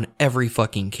on every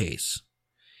fucking case.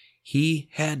 He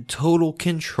had total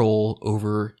control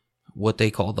over what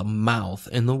they call the mouth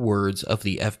and the words of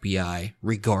the FBI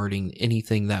regarding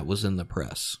anything that was in the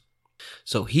press.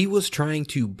 So he was trying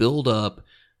to build up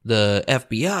the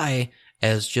FBI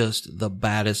as just the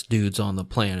baddest dudes on the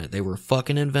planet. They were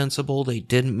fucking invincible. They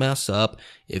didn't mess up.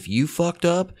 If you fucked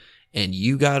up and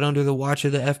you got under the watch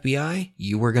of the FBI,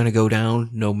 you were going to go down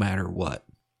no matter what.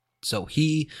 So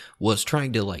he was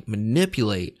trying to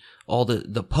manipulate all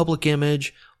the public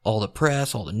image, all the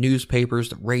press, all the newspapers,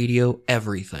 the radio,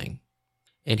 everything.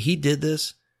 And he did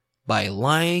this by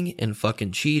lying and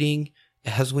fucking cheating.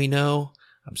 As we know,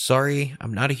 I'm sorry,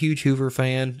 I'm not a huge Hoover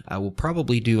fan. I will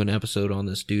probably do an episode on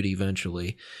this dude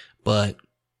eventually. But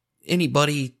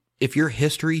anybody, if your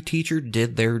history teacher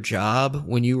did their job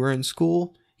when you were in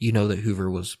school, you know that Hoover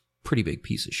was a pretty big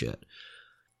piece of shit.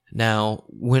 Now,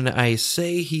 when I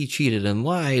say he cheated and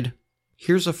lied,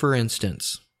 here's a for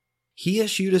instance. He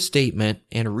issued a statement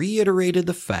and reiterated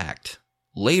the fact,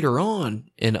 later on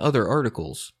in other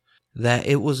articles, that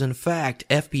it was in fact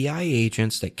FBI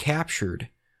agents that captured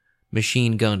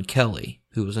Machine Gun Kelly,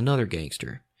 who was another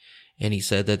gangster. And he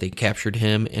said that they captured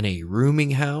him in a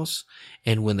rooming house,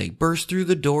 and when they burst through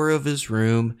the door of his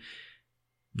room,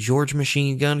 George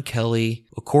Machine Gun Kelly,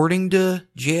 according to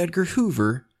J. Edgar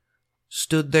Hoover,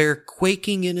 stood there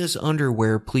quaking in his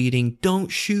underwear pleading, "Don't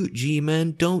shoot,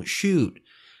 G-men, don't shoot."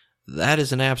 That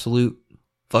is an absolute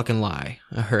fucking lie,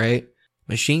 alright?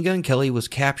 Machine Gun Kelly was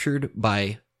captured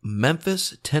by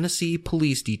Memphis, Tennessee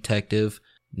police detective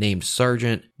named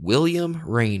Sergeant William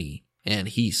Rainey, and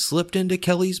he slipped into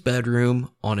Kelly's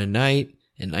bedroom on a night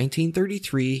in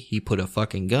 1933. He put a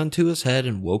fucking gun to his head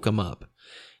and woke him up.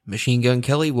 Machine Gun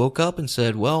Kelly woke up and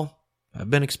said, "Well, I've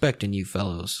been expecting you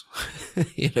fellows."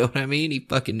 You know what I mean? He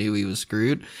fucking knew he was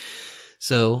screwed.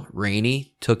 So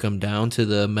Rainey took him down to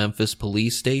the Memphis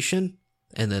police station,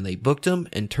 and then they booked him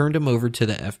and turned him over to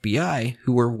the FBI,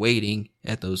 who were waiting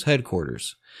at those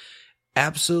headquarters.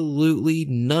 Absolutely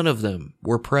none of them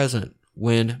were present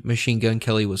when Machine Gun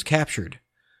Kelly was captured.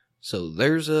 So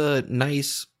there's a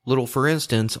nice little for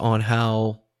instance on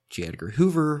how J. Edgar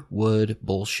Hoover would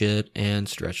bullshit and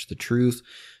stretch the truth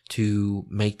to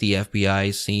make the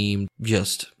FBI seem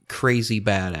just crazy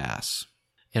badass.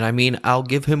 And I mean, I'll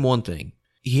give him one thing.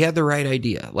 He had the right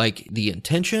idea. Like, the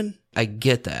intention, I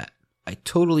get that. I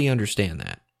totally understand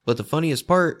that. But the funniest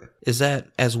part is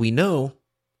that, as we know,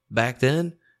 back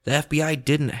then, the FBI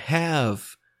didn't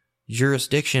have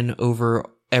jurisdiction over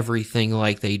everything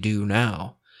like they do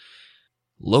now.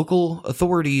 Local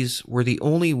authorities were the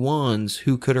only ones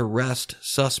who could arrest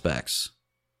suspects,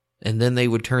 and then they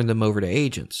would turn them over to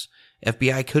agents.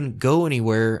 FBI couldn't go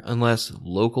anywhere unless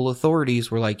local authorities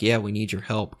were like, "Yeah, we need your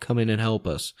help. Come in and help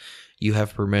us. You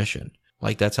have permission."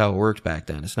 Like, that's how it worked back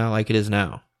then. It's not like it is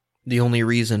now. The only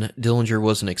reason Dillinger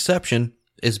was an exception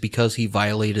is because he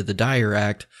violated the Dyer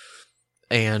Act,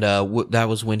 and that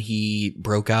was when he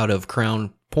broke out of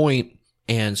Crown Point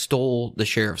and stole the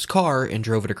sheriff's car and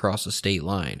drove it across the state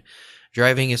line.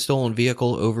 Driving a stolen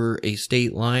vehicle over a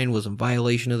state line was in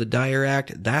violation of the Dyer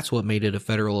Act. That's what made it a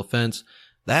federal offense.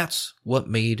 That's what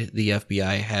made the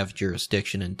FBI have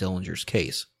jurisdiction in Dillinger's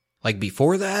case. Like,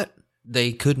 before that,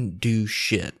 they couldn't do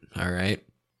shit, alright?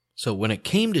 So when it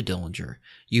came to Dillinger,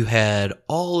 you had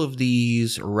all of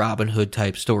these Robin Hood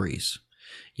type stories.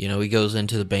 You know, he goes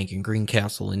into the bank in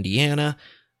Greencastle, Indiana,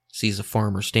 sees a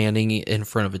farmer standing in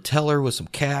front of a teller with some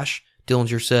cash.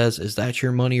 Dillinger says, "Is that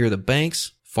your money or the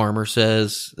bank's?" Farmer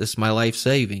says, "This is my life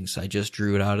savings. I just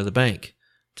drew it out of the bank."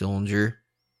 Dillinger,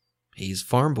 he's a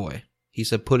farm boy. He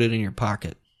said, "Put it in your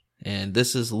pocket." And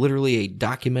this is literally a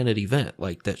documented event.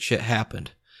 Like, that shit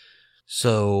happened.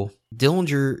 So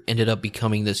Dillinger ended up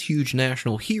becoming this huge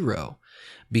national hero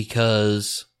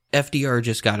because FDR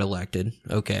just got elected.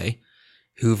 Okay.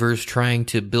 Hoover's trying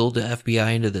to build the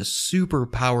FBI into this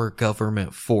superpower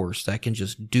government force that can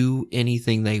just do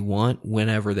anything they want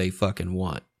whenever they fucking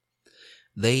want.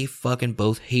 They fucking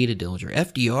both hated Dillinger.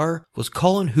 FDR was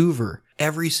calling Hoover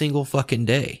every single fucking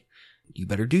day. "You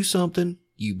better do something.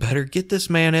 You better get this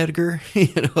man, Edgar."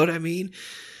 You know what I mean?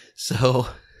 So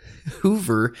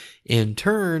Hoover, in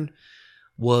turn,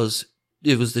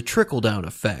 it was the trickle-down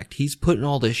effect. He's putting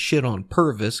all this shit on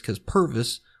Purvis, because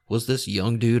Purvis was this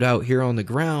young dude out here on the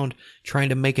ground trying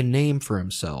to make a name for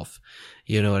himself.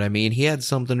 You know what I mean? He had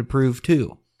something to prove,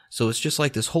 too. So it's just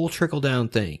like this whole trickle-down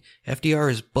thing. FDR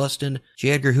is busting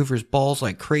J. Edgar Hoover's balls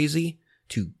like crazy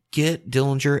to get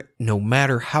Dillinger, no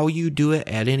matter how you do it,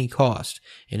 at any cost.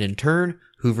 And in turn,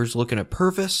 Hoover's looking at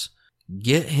Purvis,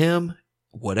 get him,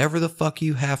 whatever the fuck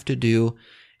you have to do.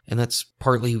 And that's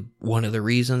partly one of the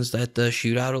reasons that the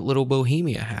shootout at Little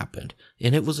Bohemia happened.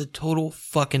 And it was a total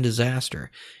fucking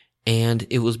disaster. And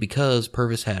it was because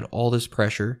Purvis had all this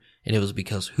pressure, and it was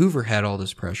because Hoover had all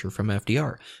this pressure from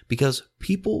FDR. Because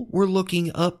people were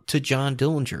looking up to John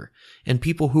Dillinger, and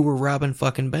people who were robbing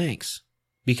fucking banks.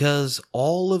 Because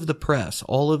all of the press,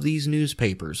 all of these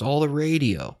newspapers, all the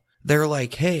radio, they're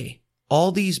like, "Hey,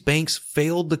 all these banks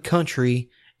failed the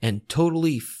country and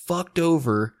totally fucked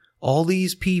over all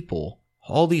these people,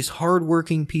 all these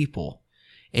hardworking people.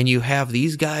 And you have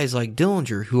these guys like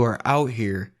Dillinger who are out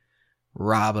here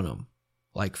robbing them.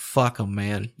 Like, fuck them,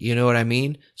 man." You know what I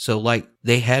mean? So, like,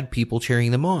 they had people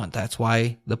cheering them on. That's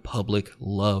why the public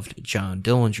loved John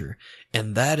Dillinger.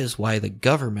 And that is why the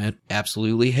government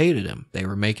absolutely hated him. They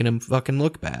were making him fucking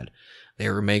look bad. They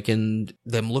were making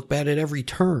them look bad at every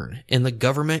turn. And the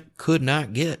government could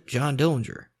not get John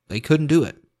Dillinger. They couldn't do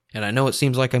it. And I know it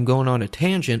seems like I'm going on a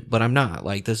tangent, but I'm not.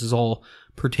 Like, this is all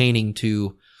pertaining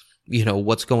to, you know,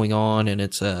 what's going on, and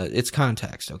it's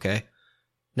context, okay?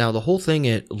 Now, the whole thing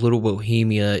at Little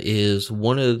Bohemia is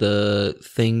one of the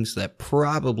things that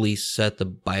probably set the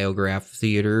Biograph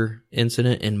Theater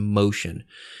incident in motion.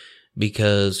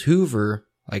 Because Hoover,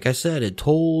 like I said, had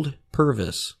told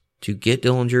Purvis to get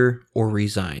Dillinger or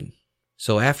resign.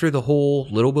 So after the whole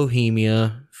Little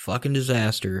Bohemia fucking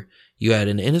disaster. You had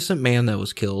an innocent man that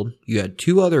was killed. You had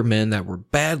 2 other men that were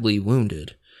badly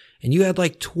wounded. And you had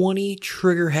like 20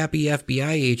 trigger-happy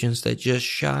FBI agents that just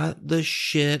shot the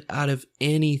shit out of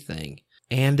anything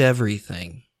and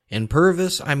everything. And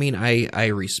Purvis, I mean, I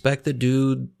respect the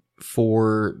dude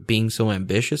for being so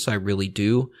ambitious. I really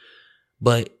do.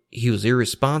 But he was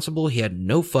irresponsible. He had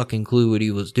no fucking clue what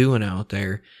he was doing out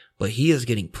there. But he is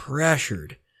getting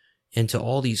pressured into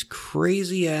all these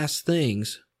crazy-ass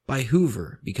things by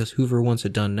Hoover, because Hoover wants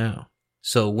it done now.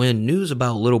 So when news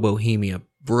about Little Bohemia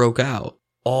broke out,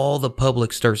 all the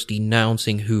public starts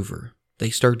denouncing Hoover. They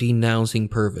start denouncing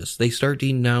Purvis. They start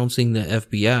denouncing the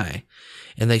FBI.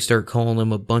 And they start calling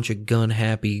them a bunch of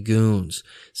gun-happy goons,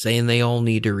 saying they all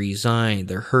need to resign.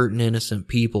 They're hurting innocent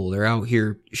people. They're out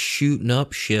here shooting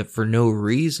up shit for no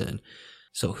reason.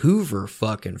 So Hoover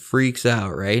fucking freaks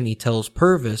out, right? And he tells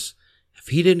Purvis if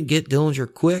he didn't get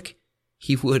Dillinger quick,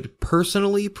 he would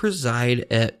personally preside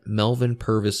at Melvin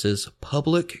Purvis's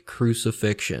public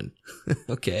crucifixion.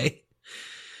 Okay?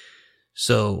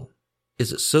 So,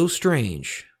 is it so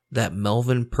strange that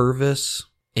Melvin Purvis,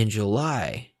 in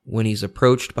July, when he's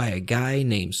approached by a guy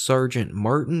named Sergeant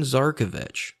Martin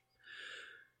Zarkovich,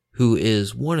 who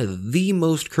is one of the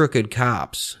most crooked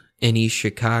cops in East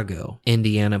Chicago,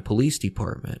 Indiana Police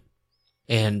Department.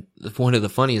 And one of the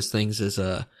funniest things is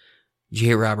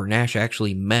J. Robert Nash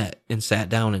actually met and sat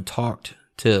down and talked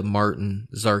to Martin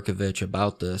Zarkovich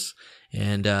about this.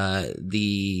 And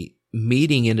the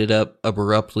meeting ended up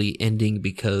abruptly ending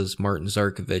because Martin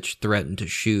Zarkovich threatened to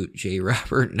shoot J.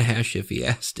 Robert Nash if he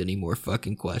asked any more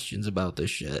fucking questions about this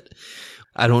shit.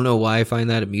 I don't know why I find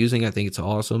that amusing. I think it's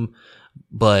awesome.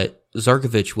 But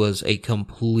Zarkovich was a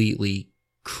completely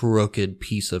crooked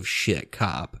piece of shit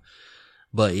cop.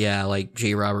 But yeah, like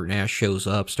J. Robert Nash shows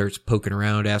up, starts poking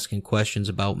around, asking questions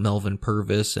about Melvin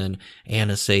Purvis and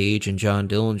Anna Sage and John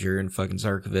Dillinger, and fucking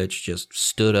Zarkovich just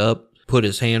stood up, put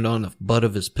his hand on the butt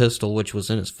of his pistol, which was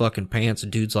in his fucking pants. The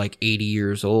dude's like 80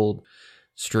 years old,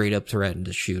 straight up threatened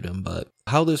to shoot him. But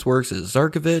how this works is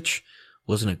Zarkovich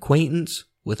was an acquaintance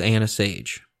with Anna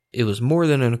Sage. It was more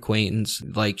than an acquaintance.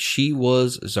 Like, she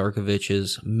was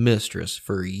Zarkovich's mistress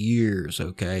for years,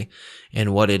 okay?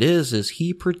 And what it is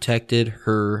he protected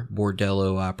her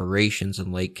bordello operations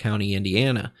in Lake County,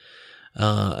 Indiana,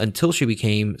 until she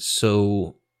became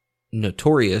so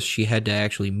notorious, she had to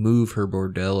actually move her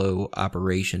bordello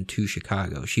operation to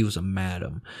Chicago. She was a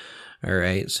madam. All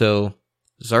right. So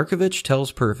Zarkovich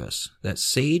tells Purvis that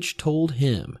Sage told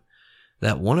him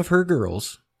that one of her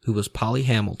girls, who was Polly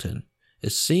Hamilton,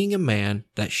 is seeing a man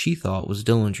that she thought was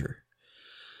Dillinger.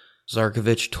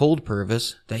 Zarkovich told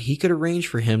Purvis that he could arrange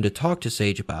for him to talk to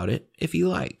Sage about it if he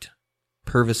liked.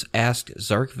 Purvis asked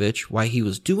Zarkovich why he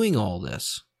was doing all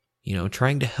this. You know,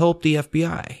 trying to help the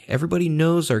FBI. Everybody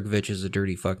knows Zarkovich is a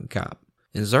dirty fucking cop.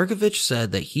 And Zarkovich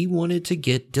said that he wanted to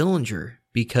get Dillinger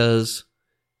because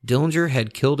Dillinger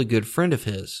had killed a good friend of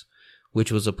his,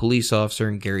 which was a police officer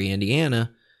in Gary,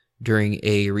 Indiana, during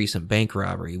a recent bank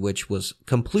robbery, which was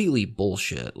completely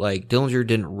bullshit. Like, Dillinger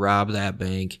didn't rob that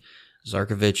bank.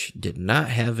 Zarkovich did not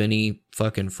have any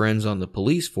fucking friends on the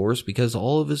police force because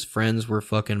all of his friends were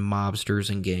fucking mobsters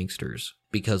and gangsters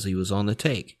because he was on the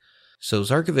take. So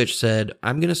Zarkovich said,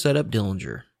 I'm going to set up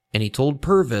Dillinger. And he told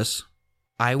Purvis,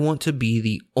 I want to be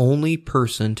the only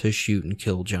person to shoot and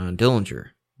kill John Dillinger,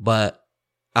 but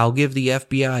I'll give the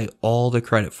FBI all the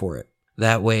credit for it.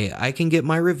 That way I can get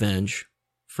my revenge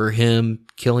for him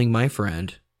killing my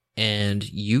friend, and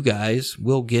you guys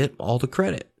will get all the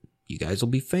credit. You guys will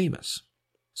be famous.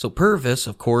 So Purvis,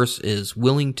 of course, is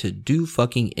willing to do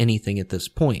fucking anything at this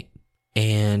point.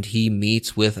 And he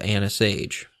meets with Anna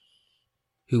Sage,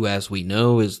 who, as we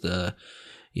know, is the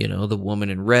woman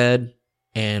in red.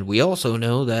 And we also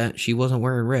know that she wasn't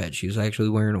wearing red. She was actually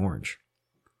wearing orange.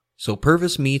 So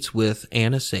Purvis meets with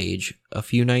Anna Sage a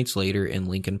few nights later in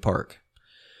Lincoln Park.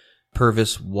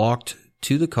 Purvis walked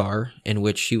to the car in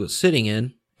which she was sitting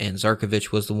in, and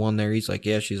Zarkovich was the one there. He's like,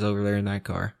 yeah, she's over there in that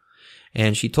car.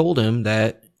 And she told him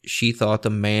that she thought the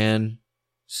man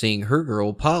seeing her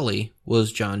girl, Polly,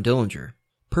 was John Dillinger.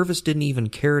 Purvis didn't even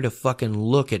care to fucking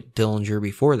look at Dillinger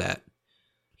before that.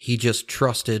 He just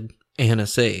trusted Anna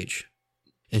Sage.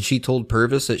 And she told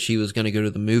Purvis that she was going to go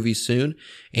to the movies soon,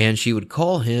 and she would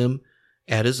call him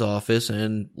at his office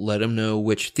and let him know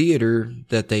which theater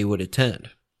that they would attend.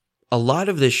 A lot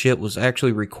of this shit was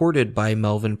actually recorded by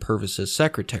Melvin Purvis's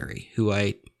secretary, who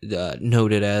I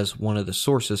noted as one of the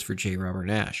sources for J. Robert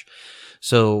Nash.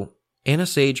 So Anna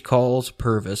Sage calls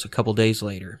Purvis a couple days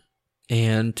later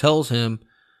and tells him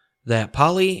that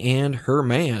Polly and her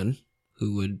man,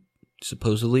 who would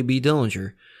supposedly be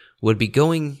Dillinger, would be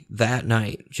going that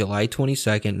night, July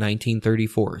 22nd,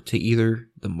 1934, to either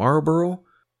the Marlboro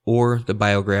or the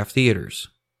Biograph theaters.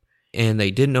 And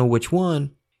they didn't know which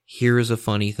one. Here is a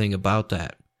funny thing about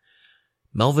that.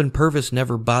 Melvin Purvis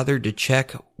never bothered to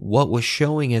check what was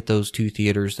showing at those two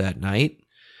theaters that night.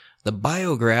 The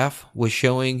Biograph was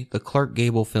showing the Clark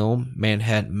Gable film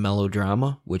Manhattan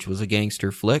Melodrama, which was a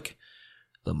gangster flick.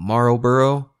 The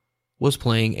Marlboro was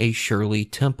playing a Shirley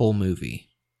Temple movie.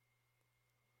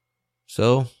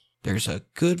 So, there's a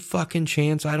good fucking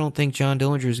chance I don't think John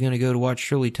Dillinger is going to go to watch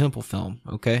Shirley Temple film,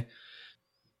 okay?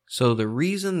 So the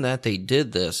reason that they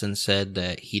did this and said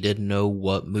that he didn't know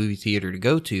what movie theater to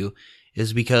go to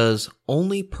is because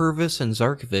only Purvis and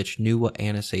Zarkovich knew what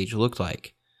Anna Sage looked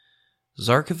like.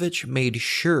 Zarkovich made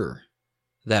sure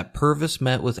that Purvis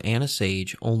met with Anna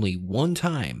Sage only one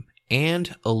time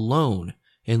and alone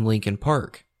in Lincoln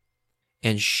Park.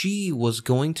 And she was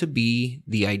going to be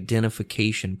the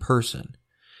identification person.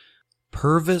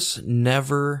 Purvis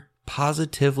never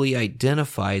positively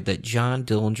identified that John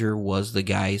Dillinger was the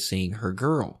guy seeing her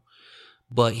girl,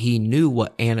 but he knew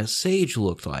what Anna Sage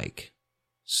looked like.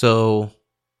 So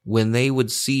when they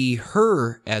would see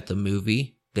her at the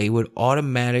movie, they would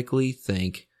automatically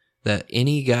think that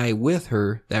any guy with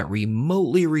her that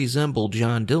remotely resembled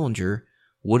John Dillinger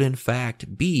would in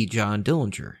fact be John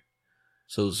Dillinger.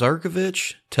 So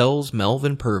Zarkovich tells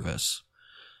Melvin Purvis,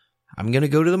 I'm going to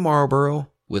go to the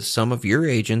Marlboro with some of your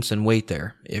agents and wait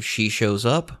there. If she shows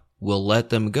up, we'll let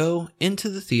them go into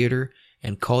the theater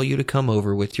and call you to come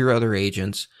over with your other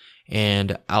agents,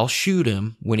 and I'll shoot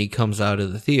him when he comes out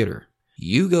of the theater.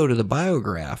 You go to the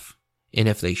Biograph, and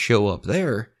if they show up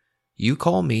there, you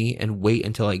call me and wait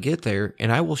until I get there, and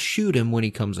I will shoot him when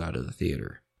he comes out of the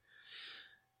theater.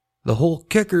 The whole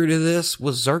kicker to this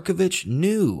was Zarkovich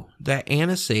knew that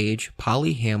Anna Sage,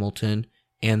 Polly Hamilton,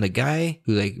 and the guy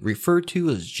who they referred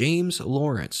to as James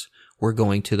Lawrence were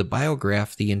going to the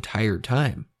Biograph the entire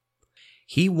time.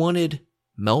 He wanted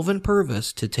Melvin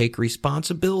Purvis to take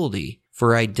responsibility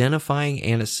for identifying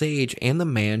Anna Sage and the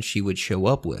man she would show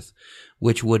up with,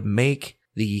 which would make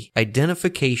the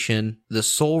identification the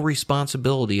sole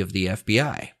responsibility of the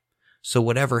FBI. So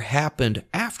whatever happened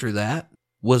after that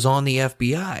was on the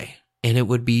FBI, and it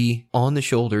would be on the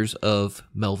shoulders of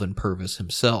Melvin Purvis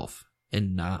himself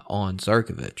and not on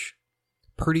Zarkovich.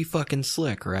 Pretty fucking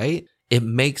slick, right? It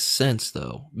makes sense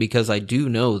though, because I do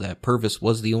know that Purvis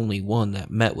was the only one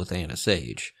that met with Anna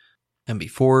Sage. And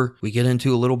before we get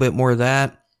into a little bit more of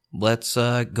that, let's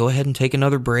go ahead and take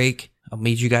another break. I'll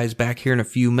meet you guys back here in a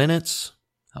few minutes.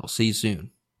 I'll see you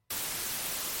soon.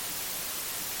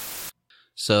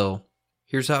 So,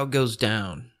 here's how it goes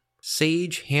down.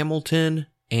 Sage, Hamilton,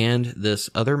 and this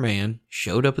other man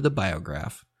showed up at the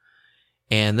Biograph,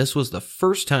 and this was the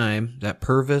first time that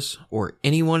Purvis or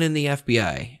anyone in the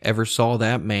FBI ever saw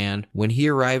that man when he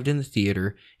arrived in the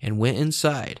theater and went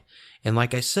inside. And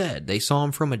like I said, they saw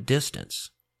him from a distance.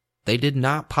 They did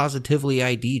not positively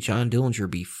ID John Dillinger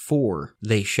before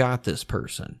they shot this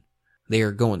person. They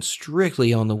are going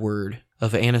strictly on the word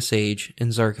of Anna Sage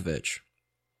and Zarkovich.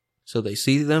 So they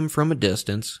see them from a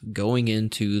distance going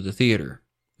into the theater.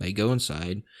 They go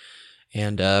inside,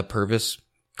 and Purvis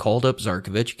called up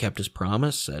Zarkovich, kept his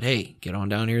promise, said, hey, get on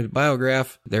down here to the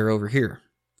Biograph. They're over here.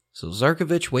 So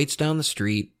Zarkovich waits down the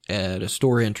street at a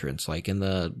store entrance, like in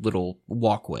the little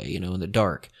walkway, in the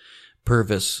dark.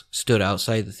 Purvis stood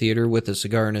outside the theater with a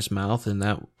cigar in his mouth, and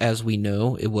that, as we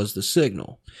know, it was the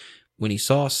signal. When he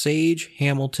saw Sage,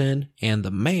 Hamilton, and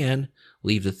the man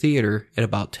leave the theater at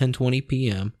about 10:20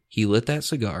 p.m., he lit that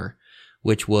cigar,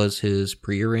 which was his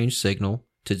prearranged signal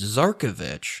to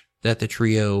Zarkovich that the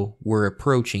trio were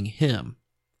approaching him.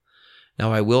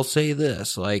 Now, I will say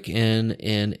this, like in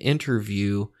an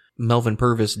interview, Melvin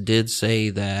Purvis did say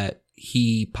that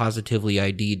he positively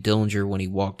ID'd Dillinger when he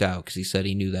walked out because he said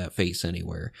he knew that face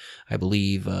anywhere. I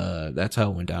believe that's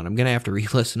how it went down. I'm going to have to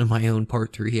re-listen to my own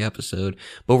part 3 episode,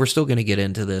 but we're still going to get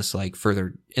into this like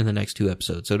further in the next 2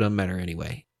 episodes, so it doesn't matter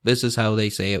anyway. This is how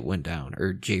they say it went down,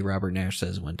 or J. Robert Nash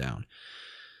says it went down.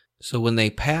 So when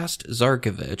they passed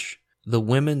Zarkovich, the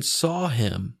women saw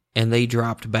him and they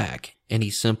dropped back, and he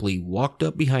simply walked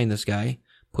up behind this guy,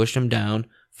 pushed him down,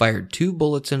 fired 2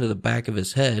 bullets into the back of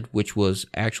his head, which was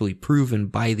actually proven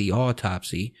by the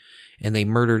autopsy, and they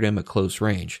murdered him at close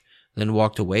range, then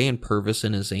walked away, and Purvis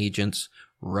and his agents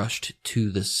rushed to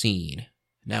the scene.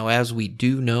 Now, as we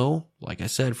do know, like I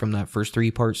said, from that first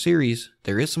 3-part series,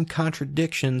 there is some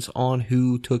contradictions on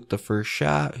who took the first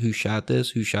shot, who shot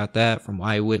this, who shot that, from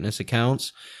eyewitness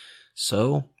accounts.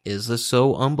 So, is this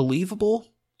so unbelievable?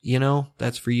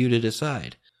 That's for you to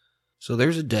decide. So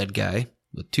there's a dead guy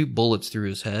with 2 bullets through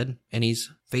his head, and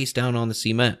he's face down on the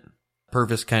cement.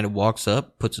 Purvis kind of walks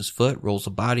up, puts his foot, rolls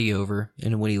the body over,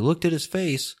 and when he looked at his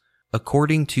face,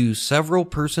 according to several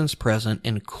persons present,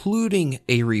 including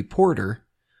a reporter,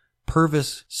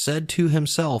 Purvis said to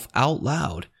himself out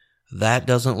loud, "That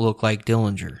doesn't look like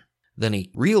Dillinger." Then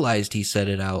he realized he said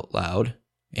it out loud,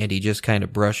 and he just kind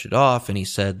of brushed it off, and he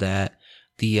said that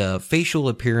the facial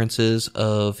appearances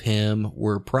of him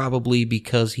were probably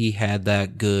because he had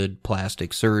that good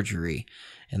plastic surgery.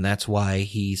 And that's why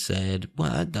he said,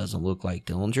 well, that doesn't look like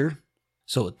Dillinger.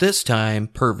 So at this time,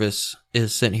 Purvis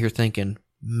is sitting here thinking,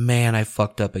 man, I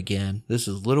fucked up again. This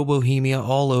is Little Bohemia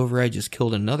all over. I just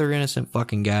killed another innocent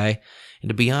fucking guy. And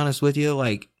to be honest with you,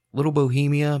 like, Little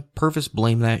Bohemia, Purvis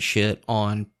blamed that shit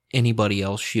on anybody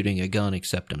else shooting a gun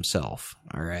except himself.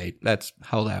 All right, that's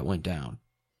how that went down.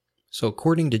 So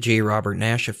according to J. Robert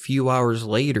Nash, a few hours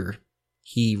later,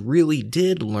 he really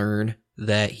did learn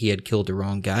that he had killed the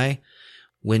wrong guy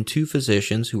when two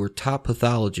physicians who were top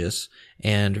pathologists,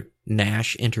 and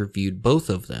Nash interviewed both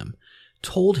of them,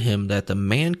 told him that the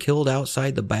man killed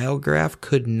outside the biograph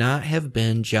could not have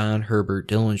been John Herbert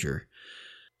Dillinger.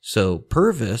 So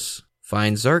Purvis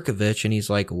finds Zarkovich and he's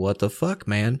like, what the fuck,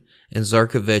 man? And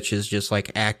Zarkovich is just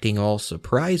like acting all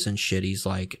surprised and shit. He's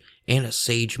like, Anna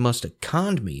Sage must have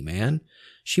conned me, man.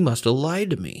 She must have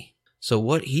lied to me. So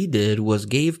what he did was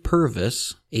gave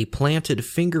Purvis a planted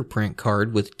fingerprint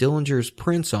card with Dillinger's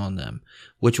prints on them,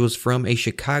 which was from a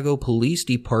Chicago Police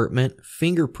Department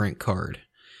fingerprint card,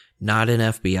 not an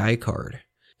FBI card.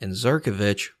 And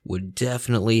Zarkovich would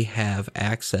definitely have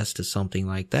access to something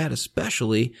like that,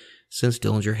 especially since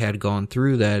Dillinger had gone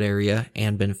through that area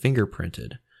and been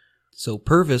fingerprinted. So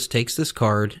Purvis takes this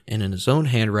card and in his own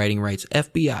handwriting writes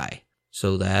FBI,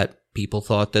 so that people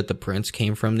thought that the prints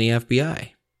came from the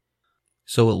FBI.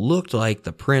 So it looked like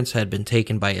the prints had been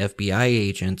taken by FBI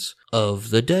agents of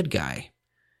the dead guy.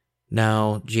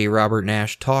 Now, J. Robert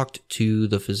Nash talked to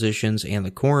the physicians and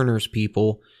the coroner's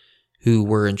people who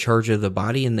were in charge of the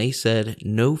body, and they said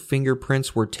no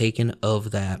fingerprints were taken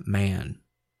of that man.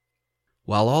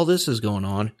 While all this is going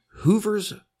on,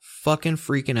 Hoover's fucking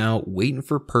freaking out, waiting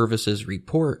for Purvis's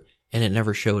report, and it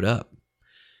never showed up.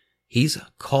 He's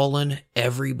calling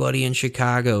everybody in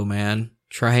Chicago, man,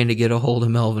 trying to get a hold of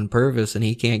Melvin Purvis, and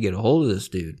he can't get a hold of this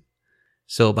dude.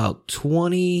 So about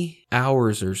 20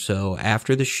 hours or so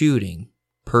after the shooting,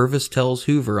 Purvis tells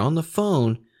Hoover on the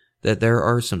phone that there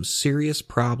are some serious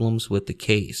problems with the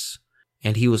case,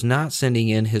 and he was not sending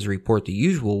in his report the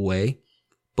usual way,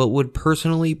 but would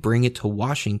personally bring it to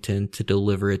Washington to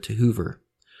deliver it to Hoover.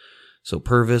 So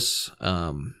Purvis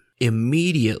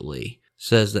immediately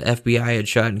says the FBI had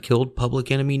shot and killed public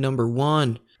enemy number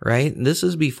 1, right? And this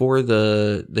is before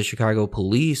the Chicago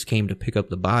police came to pick up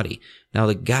the body. Now,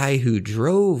 the guy who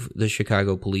drove the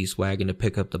Chicago police wagon to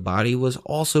pick up the body was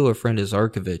also a friend of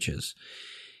Zarkovich's.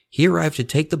 He arrived to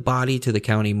take the body to the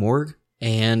county morgue,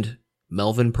 and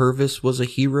Melvin Purvis was a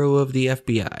hero of the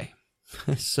FBI.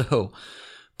 So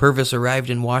Purvis arrived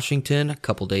in Washington a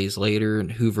couple days later,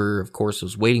 and Hoover, of course,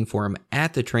 was waiting for him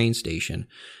at the train station.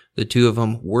 The two of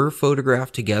them were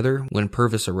photographed together when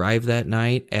Purvis arrived that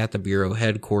night at the Bureau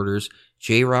headquarters.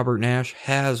 J. Robert Nash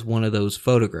has one of those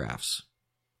photographs.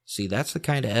 See, that's the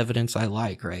kind of evidence I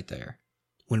like right there.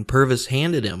 When Purvis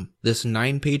handed him this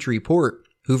 9-page report,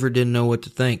 Hoover didn't know what to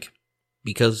think,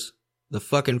 because the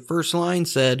fucking first line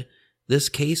said, "This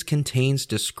case contains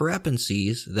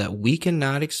discrepancies that we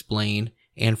cannot explain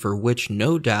and for which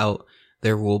no doubt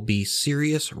there will be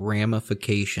serious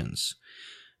ramifications."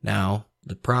 Now,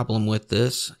 the problem with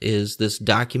this is this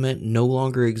document no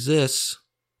longer exists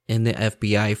in the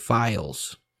FBI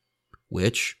files,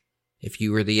 which, if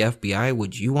you were the FBI,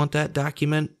 would you want that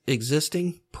document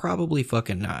existing? Probably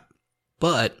fucking not.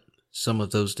 But some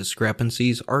of those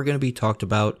discrepancies are going to be talked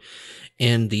about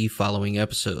in the following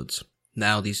episodes.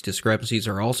 Now, these discrepancies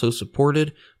are also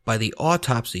supported by the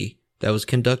autopsy that was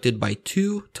conducted by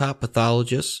 2 top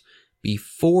pathologists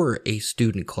before a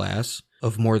student class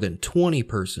of more than 20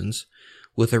 persons,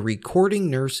 with a recording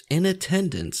nurse in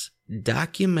attendance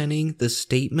documenting the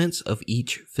statements of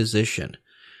each physician.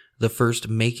 The first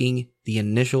making the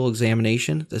initial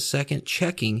examination, the second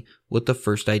checking what the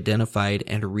first identified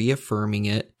and reaffirming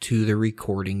it to the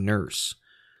recording nurse.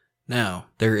 Now,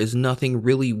 there is nothing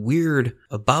really weird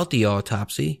about the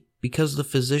autopsy because the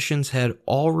physicians had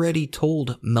already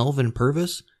told Melvin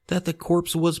Purvis that the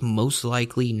corpse was most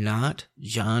likely not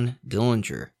John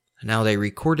Dillinger. Now, they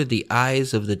recorded the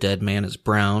eyes of the dead man as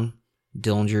brown.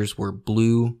 Dillinger's were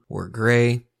blue or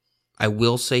gray. I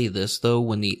will say this, though,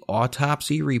 when the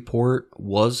autopsy report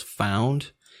was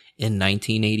found in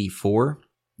 1984,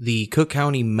 the Cook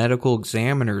County Medical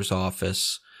Examiner's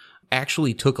Office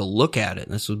actually took a look at it.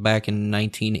 This was back in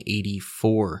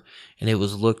 1984, and it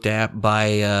was looked at by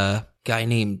a guy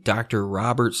named Dr.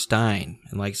 Robert Stein.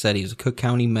 And like I said, he was a Cook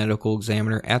County medical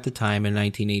examiner at the time in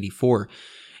 1984.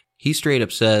 He straight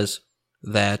up says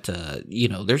that,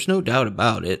 there's no doubt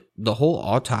about it. The whole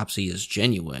autopsy is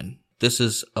genuine. This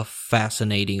is a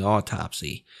fascinating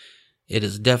autopsy. It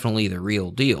is definitely the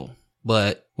real deal.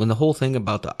 But when the whole thing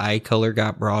about the eye color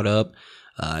got brought up,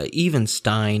 even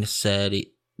Stein said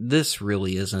this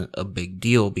really isn't a big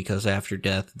deal because after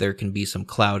death there can be some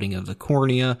clouding of the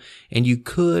cornea and you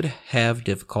could have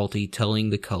difficulty telling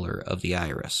the color of the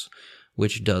iris,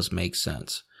 which does make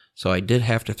sense. So I did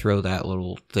have to throw that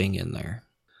little thing in there.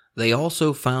 They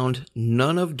also found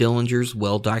none of Dillinger's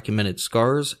well-documented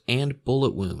scars and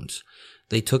bullet wounds.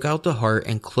 They took out the heart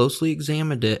and closely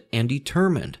examined it and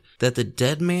determined that the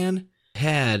dead man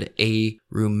had a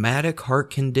rheumatic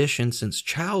heart condition since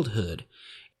childhood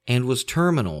and was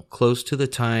terminal close to the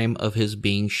time of his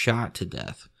being shot to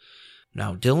death.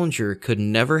 Now, Dillinger could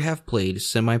never have played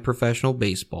semi-professional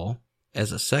baseball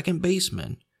as a second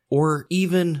baseman or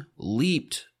even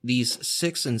leaped these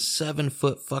 6 and 7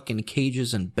 foot fucking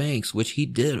cages and banks, which he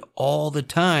did all the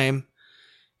time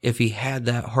if he had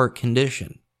that heart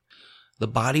condition. The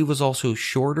body was also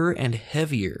shorter and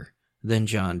heavier than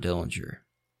John Dillinger.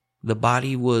 The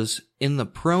body was in the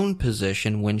prone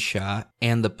position when shot,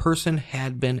 and the person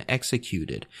had been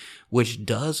executed, which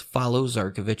does follow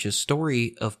Zarkovich's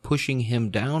story of pushing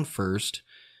him down first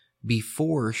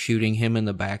before shooting him in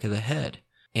the back of the head.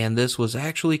 And this was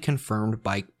actually confirmed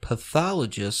by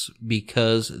pathologists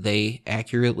because they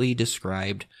accurately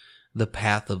described the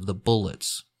path of the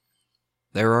bullets.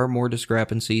 There are more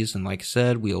discrepancies, and like I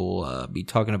said, we'll be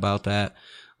talking about that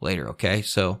later, okay?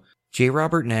 So, J.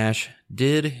 Robert Nash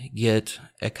did get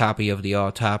a copy of the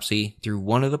autopsy through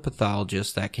one of the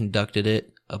pathologists that conducted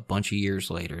it a bunch of years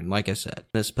later. And like I said,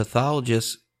 this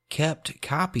pathologist kept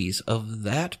copies of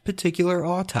that particular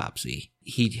autopsy.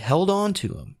 He held on to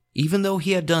them, even though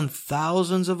he had done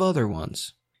thousands of other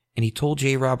ones. And he told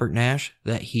J. Robert Nash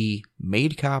that he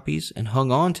made copies and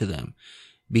hung on to them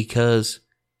because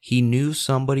he knew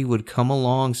somebody would come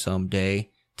along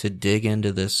someday to dig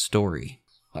into this story.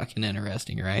 Fucking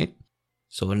interesting, right?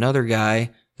 So another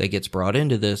guy that gets brought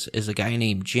into this is a guy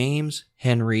named James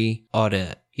Henry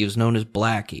Audette. He was known as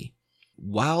Blackie.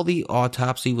 While the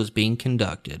autopsy was being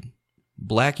conducted,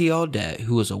 Blackie Audette,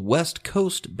 who was a West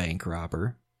Coast bank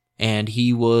robber, and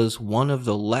he was one of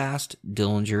the last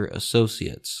Dillinger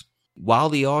associates. While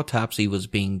the autopsy was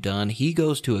being done, he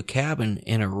goes to a cabin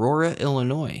in Aurora,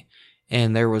 Illinois,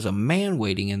 and there was a man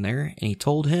waiting in there, and he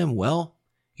told him, well,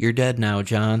 you're dead now,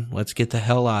 John. Let's get the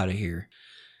hell out of here.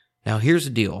 Now, here's the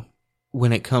deal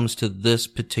when it comes to this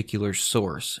particular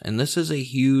source, and this is a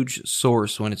huge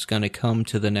source when it's going to come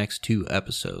to the next 2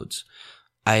 episodes.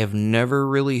 I have never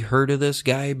really heard of this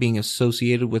guy being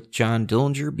associated with John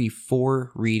Dillinger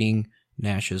before reading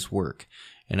Nash's work.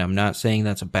 And I'm not saying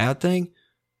that's a bad thing,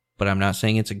 but I'm not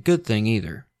saying it's a good thing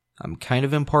either. I'm kind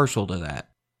of impartial to that.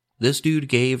 This dude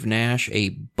gave Nash a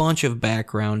bunch of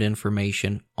background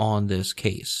information on this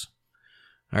case.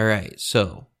 Alright,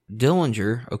 so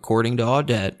Dillinger, according to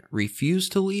Audette,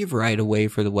 refused to leave right away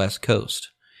for the West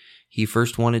Coast. He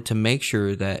first wanted to make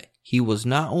sure that he was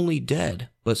not only dead,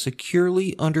 but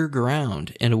securely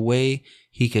underground in a way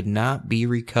he could not be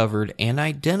recovered and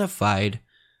identified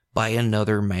by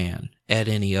another man at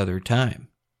any other time.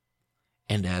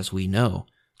 And as we know,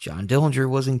 John Dillinger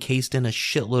was encased in a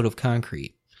shitload of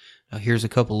concrete. Now here's a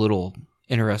couple little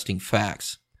interesting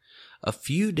facts. A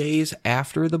few days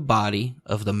after the body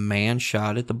of the man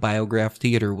shot at the Biograph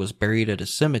Theater was buried at a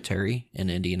cemetery in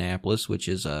Indianapolis, which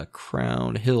is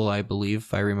Crown Hill, I believe,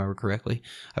 if I remember correctly.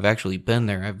 I've actually been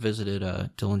there. I've visited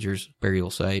Dillinger's burial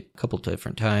site a couple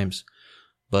different times.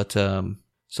 But,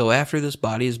 so after this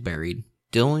body is buried,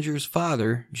 Dillinger's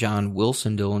father, John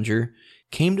Wilson Dillinger,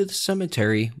 came to the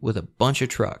cemetery with a bunch of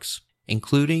trucks,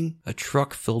 including a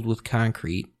truck filled with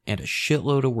concrete and a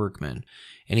shitload of workmen,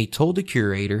 and he told the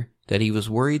curator that he was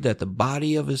worried that the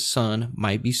body of his son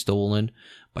might be stolen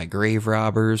by grave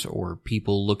robbers or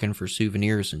people looking for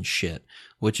souvenirs and shit,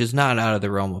 which is not out of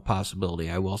the realm of possibility,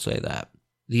 I will say that.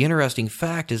 The interesting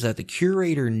fact is that the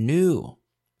curator knew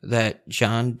that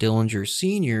John Dillinger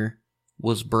Sr.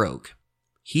 was broke.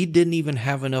 He didn't even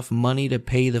have enough money to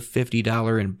pay the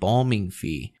 $50 embalming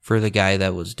fee for the guy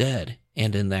that was dead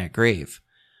and in that grave.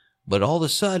 But all of a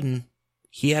sudden,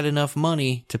 he had enough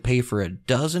money to pay for a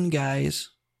dozen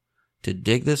guys to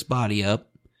dig this body up.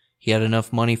 He had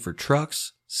enough money for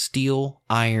trucks, steel,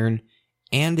 iron,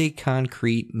 and a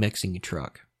concrete mixing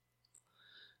truck.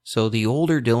 So the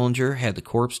older Dillinger had the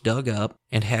corpse dug up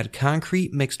and had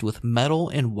concrete mixed with metal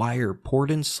and wire poured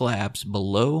in slabs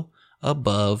below,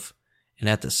 above, and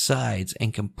at the sides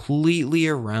and completely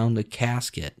around the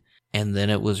casket, and then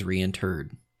it was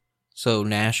reinterred. So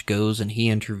Nash goes and he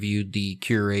interviewed the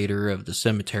curator of the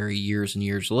cemetery years and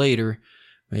years later,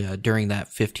 during that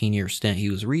 15-year stint he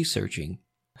was researching.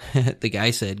 The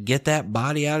guy said, "Get that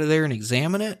body out of there and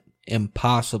examine it?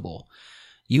 Impossible.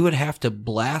 You would have to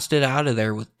blast it out of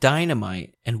there with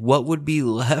dynamite, and what would be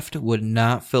left would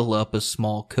not fill up a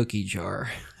small cookie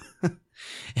jar."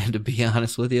 And to be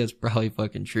honest with you, it's probably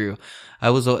fucking true.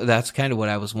 That's kind of what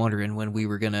I was wondering when we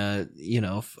were gonna,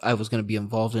 if I was gonna be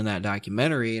involved in that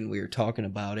documentary and we were talking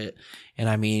about it. And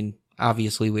I mean,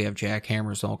 obviously we have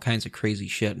jackhammers and all kinds of crazy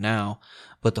shit now,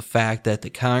 but the fact that the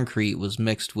concrete was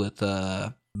mixed with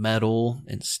metal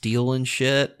and steel and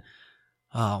shit,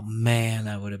 oh man,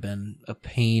 that would have been a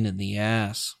pain in the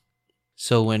ass.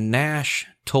 So when Nash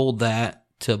told that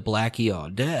to Blackie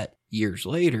Audette years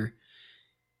later,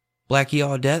 Blackie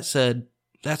Audette said,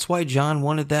 "That's why John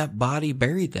wanted that body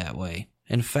buried that way.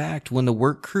 In fact, when the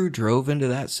work crew drove into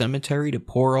that cemetery to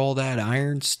pour all that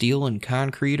iron, steel, and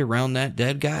concrete around that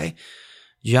dead guy,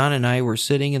 John and I were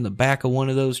sitting in the back of one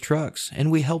of those trucks,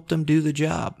 and we helped him do the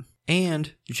job.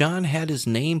 And John had his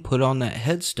name put on that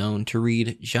headstone to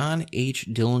read John H.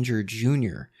 Dillinger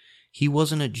Jr. He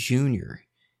wasn't a junior.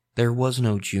 There was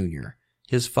no junior.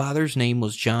 His father's name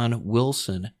was John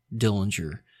Wilson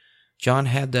Dillinger. John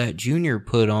had that junior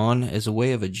put on as a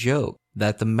way of a joke,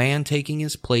 that the man taking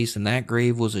his place in that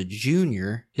grave was a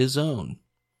junior, his own."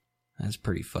 That's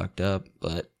pretty fucked up,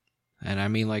 and I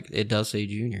mean, like, it does say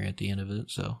junior at the end of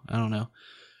it, so I don't know.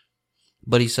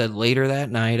 But he said later that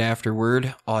night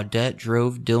afterward, Audette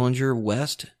drove Dillinger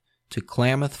west to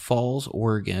Klamath Falls,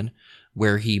 Oregon,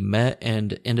 where he met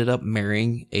and ended up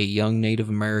marrying a young Native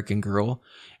American girl.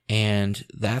 And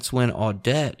that's when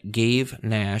Audette gave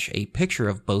Nash a picture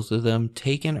of both of them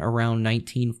taken around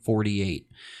 1948,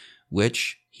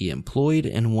 which he employed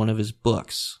in one of his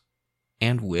books,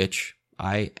 and which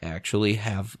I actually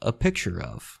have a picture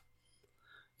of.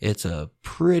 It's a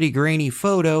pretty grainy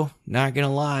photo, not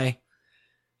gonna lie.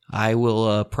 I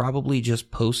will probably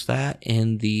just post that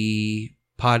in the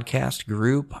podcast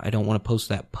group. I don't want to post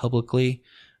that publicly.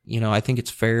 I think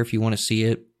it's fair if you want to see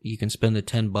it. You can spend the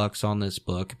 $10 on this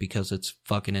book because it's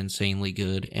fucking insanely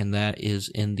good. And that is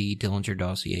in the Dillinger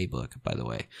Dossier book, by the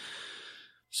way.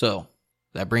 So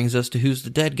that brings us to who's the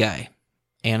dead guy.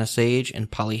 Anna Sage and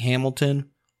Polly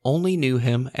Hamilton only knew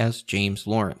him as James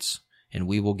Lawrence, and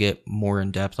we will get more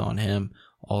in depth on him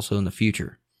also in the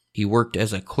future. He worked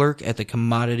as a clerk at the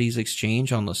Commodities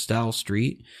Exchange on LaSalle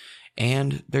Street,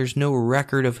 and there's no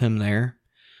record of him there.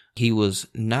 He was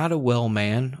not a well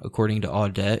man, according to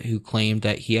Audette, who claimed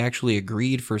that he actually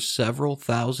agreed for several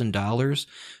 $1,000s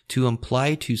to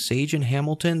imply to Sage and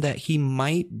Hamilton that he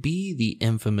might be the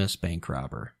infamous bank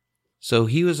robber. So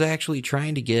he was actually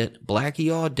trying to get Blackie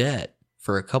Audette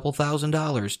for a couple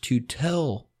 $1,000s to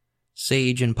tell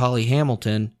Sage and Polly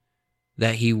Hamilton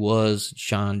that he was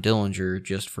John Dillinger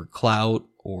just for clout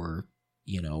or,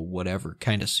 whatever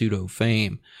kind of pseudo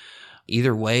fame.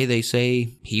 Either way, they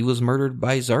say he was murdered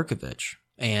by Zarkovich.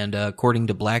 And according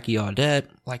to Blackie Audette,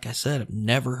 like I said, I've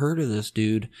never heard of this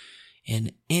dude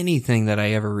in anything that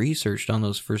I ever researched on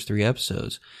those first 3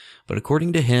 episodes. But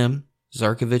according to him,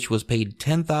 Zarkovich was paid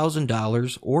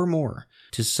 $10,000 or more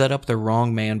to set up the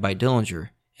wrong man by Dillinger.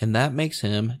 And that makes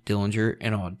him, Dillinger,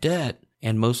 and Audette,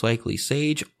 and most likely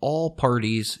Sage, all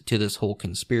parties to this whole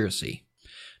conspiracy.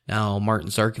 Now, Martin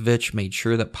Zarkovich made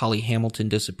sure that Polly Hamilton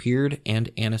disappeared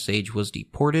and Anna Sage was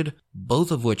deported,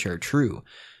 both of which are true.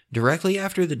 Directly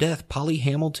after the death, Polly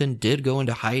Hamilton did go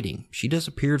into hiding. She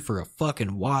disappeared for a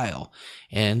fucking while,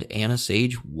 and Anna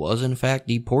Sage was in fact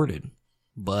deported.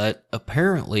 But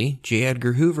apparently, J.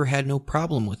 Edgar Hoover had no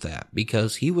problem with that,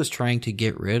 because he was trying to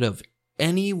get rid of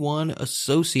anyone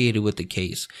associated with the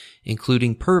case,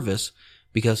 including Purvis,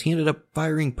 because he ended up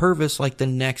firing Purvis like the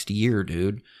next year,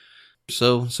 dude.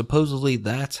 So supposedly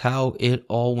that's how it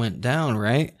all went down,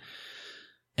 right?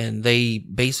 And they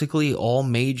basically all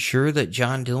made sure that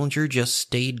John Dillinger just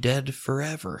stayed dead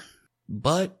forever.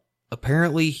 But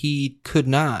apparently he could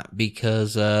not,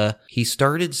 because he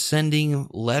started sending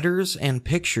letters and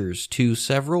pictures to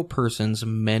several persons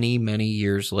many, many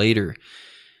years later.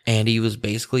 And he was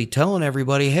basically telling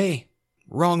everybody, hey,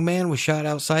 wrong man was shot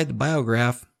outside the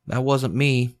biograph. That wasn't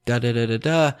me.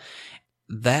 Da-da-da-da-da.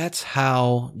 That's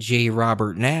how J.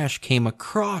 Robert Nash came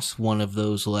across one of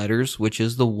those letters, which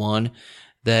is the one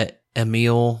that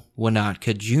Emil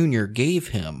Winnatka Jr. gave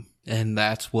him. And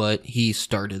that's what he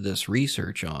started this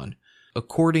research on.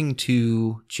 According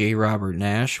to J. Robert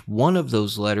Nash, one of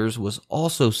those letters was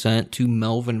also sent to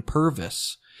Melvin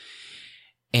Purvis.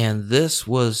 And this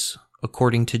was,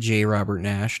 according to J. Robert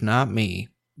Nash, not me,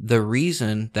 the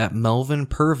reason that Melvin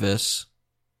Purvis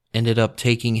ended up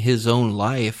taking his own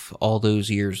life all those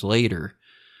years later.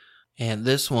 And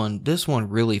this one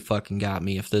really fucking got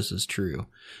me if this is true.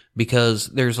 Because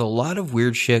there's a lot of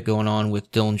weird shit going on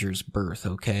with Dillinger's birth,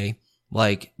 okay?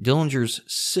 Like, Dillinger's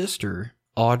sister,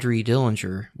 Audrey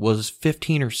Dillinger, was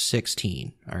 15 or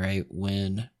 16, alright,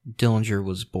 when Dillinger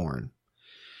was born.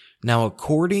 Now,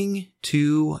 according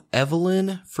to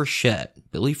Evelyn Frechette,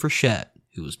 Billy Frechette,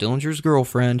 who was Dillinger's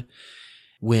girlfriend,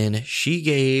 when she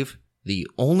gave the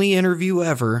only interview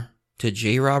ever to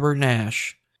J. Robert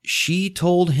Nash, she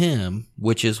told him,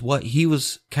 which is what he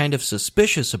was kind of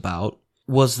suspicious about,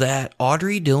 was that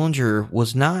Audrey Dillinger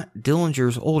was not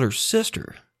Dillinger's older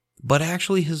sister, but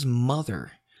actually his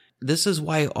mother. This is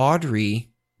why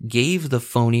Audrey gave the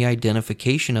phony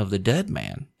identification of the dead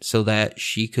man, so that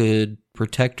she could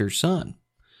protect her son.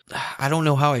 I don't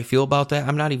know how I feel about that.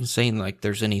 I'm not even saying like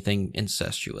there's anything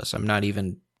incestuous. I'm not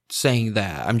even saying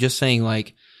that. I'm just saying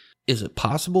like, is it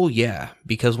possible? Yeah,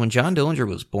 because when John Dillinger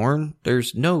was born,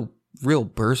 there's no real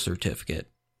birth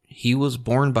certificate. He was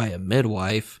born by a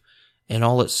midwife, and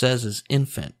all it says is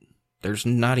infant. There's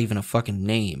not even a fucking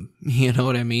name. You know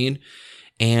what I mean?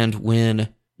 And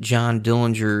when John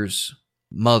Dillinger's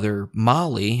mother,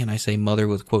 Molly, and I say mother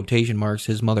with quotation marks,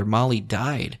 his mother, Molly,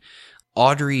 died,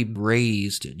 Audrey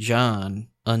raised John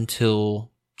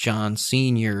until John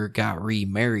Sr. got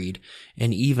remarried.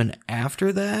 And even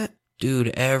after that, dude,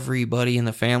 everybody in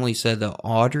the family said that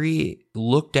Audrey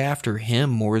looked after him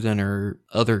more than her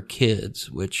other kids,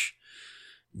 which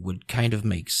would kind of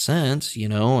make sense, you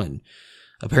know, and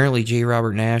apparently J.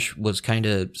 Robert Nash was kind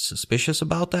of suspicious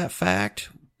about that fact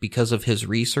because of his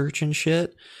research and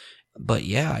shit. But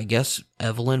yeah, I guess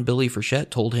Evelyn Billy Frechette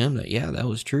told him that, yeah, that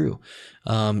was true.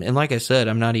 And like I said,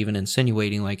 I'm not even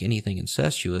insinuating like anything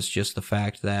incestuous, just the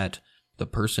fact that the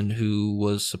person who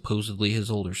was supposedly his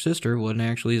older sister wasn't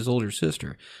actually his older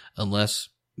sister. Unless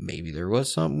maybe there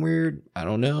was something weird. I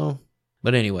don't know.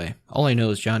 But anyway, all I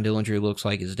know is John Dillinger looks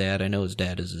like his dad. I know his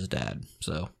dad is his dad.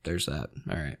 So there's that.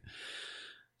 All right.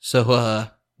 So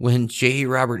when J.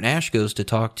 Robert Nash goes to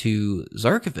talk to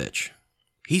Zarkovich,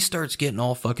 he starts getting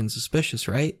all fucking suspicious,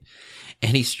 right?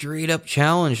 And he straight up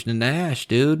challenged Nash,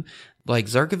 dude. Like,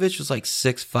 Zarkovich was like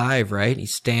 6'5", right? He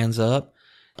stands up,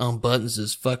 unbuttons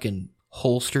his fucking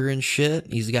holster and shit.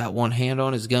 He's got one hand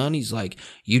on his gun. He's like,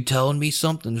 you telling me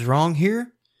something's wrong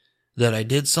here? That I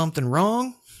did something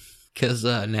wrong? Because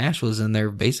Nash was in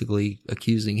there basically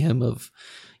accusing him of,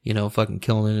 you know, fucking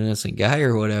killing an innocent guy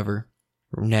or whatever.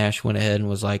 Nash went ahead and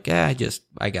was like, I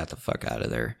got the fuck out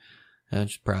of there.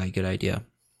 That's probably a good idea.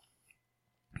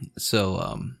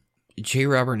 So, J.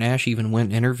 Robert Nash even went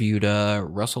and interviewed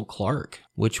Russell Clark,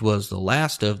 which was the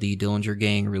last of the Dillinger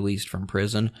gang released from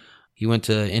prison. He went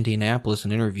to Indianapolis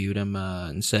and interviewed him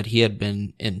and said he had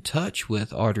been in touch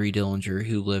with Audrey Dillinger,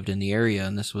 who lived in the area,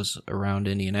 and this was around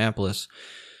Indianapolis.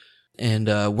 And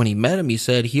when he met him, he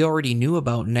said he already knew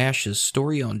about Nash's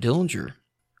story on Dillinger.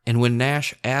 And when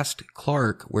Nash asked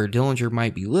Clark where Dillinger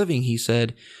might be living, he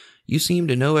said, you seem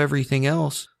to know everything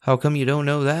else. How come you don't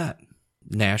know that?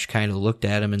 Nash kind of looked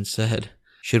at him and said,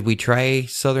 should we try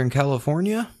Southern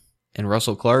California? And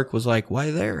Russell Clark was like, why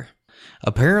there?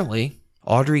 Apparently,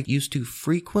 Audrey used to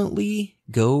frequently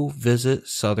go visit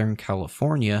Southern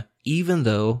California, even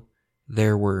though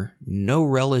there were no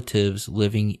relatives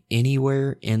living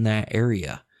anywhere in that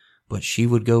area. But she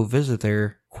would go visit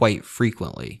there quite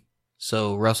frequently.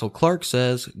 So Russell Clark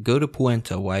says, go to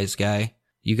Puente, wise guy.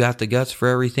 You got the guts for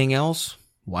everything else?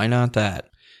 Why not that?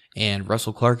 And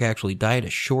Russell Clark actually died a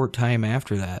short time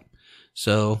after that.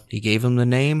 So he gave him the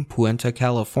name Puente,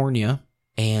 California.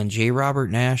 And J.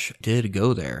 Robert Nash did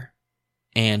go there.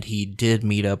 And he did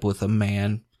meet up with a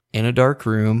man in a dark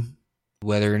room.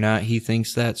 Whether or not he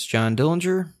thinks that's John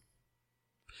Dillinger,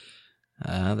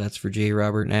 that's for J.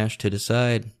 Robert Nash to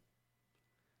decide.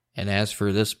 And as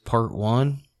for this part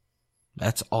 1,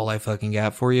 that's all I fucking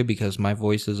got for you because my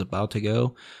voice is about to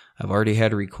go. I've already had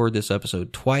to record this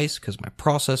episode twice because my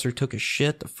processor took a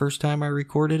shit the first time I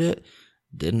recorded it.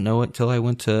 Didn't know it till I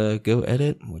went to go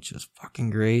edit, which is fucking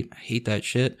great. I hate that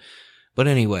shit. But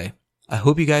anyway, I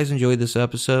hope you guys enjoyed this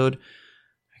episode.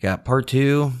 I got part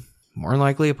 2, more than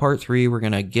likely a part 3. We're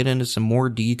going to get into some more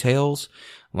details.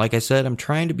 Like I said, I'm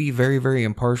trying to be very, very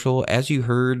impartial. As you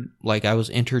heard, like I was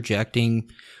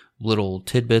interjecting little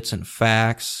tidbits and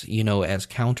facts, you know, as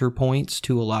counterpoints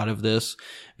to a lot of this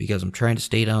because I'm trying to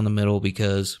stay down the middle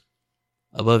because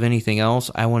above anything else,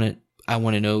 I want I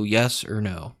want to know yes or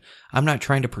no. I'm not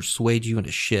trying to persuade you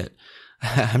into shit.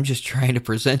 I'm just trying to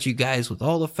present you guys with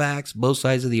all the facts, both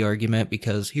sides of the argument,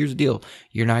 because here's the deal.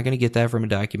 You're not going to get that from a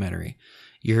documentary.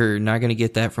 You're not going to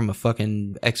get that from a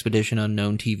fucking Expedition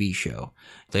Unknown TV show.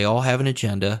 They all have an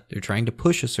agenda. They're trying to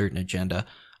push a certain agenda.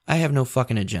 I have no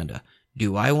fucking agenda.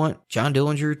 Do I want John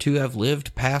Dillinger to have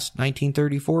lived past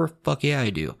 1934? Fuck yeah, I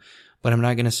do. But I'm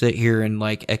not going to sit here and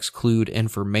exclude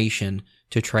information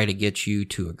to try to get you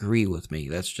to agree with me.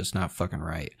 That's just not fucking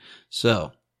right.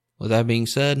 So, with that being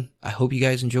said, I hope you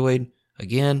guys enjoyed.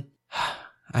 Again,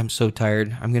 I'm so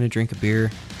tired. I'm going to drink a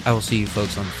beer. I will see you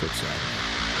folks on the flip side.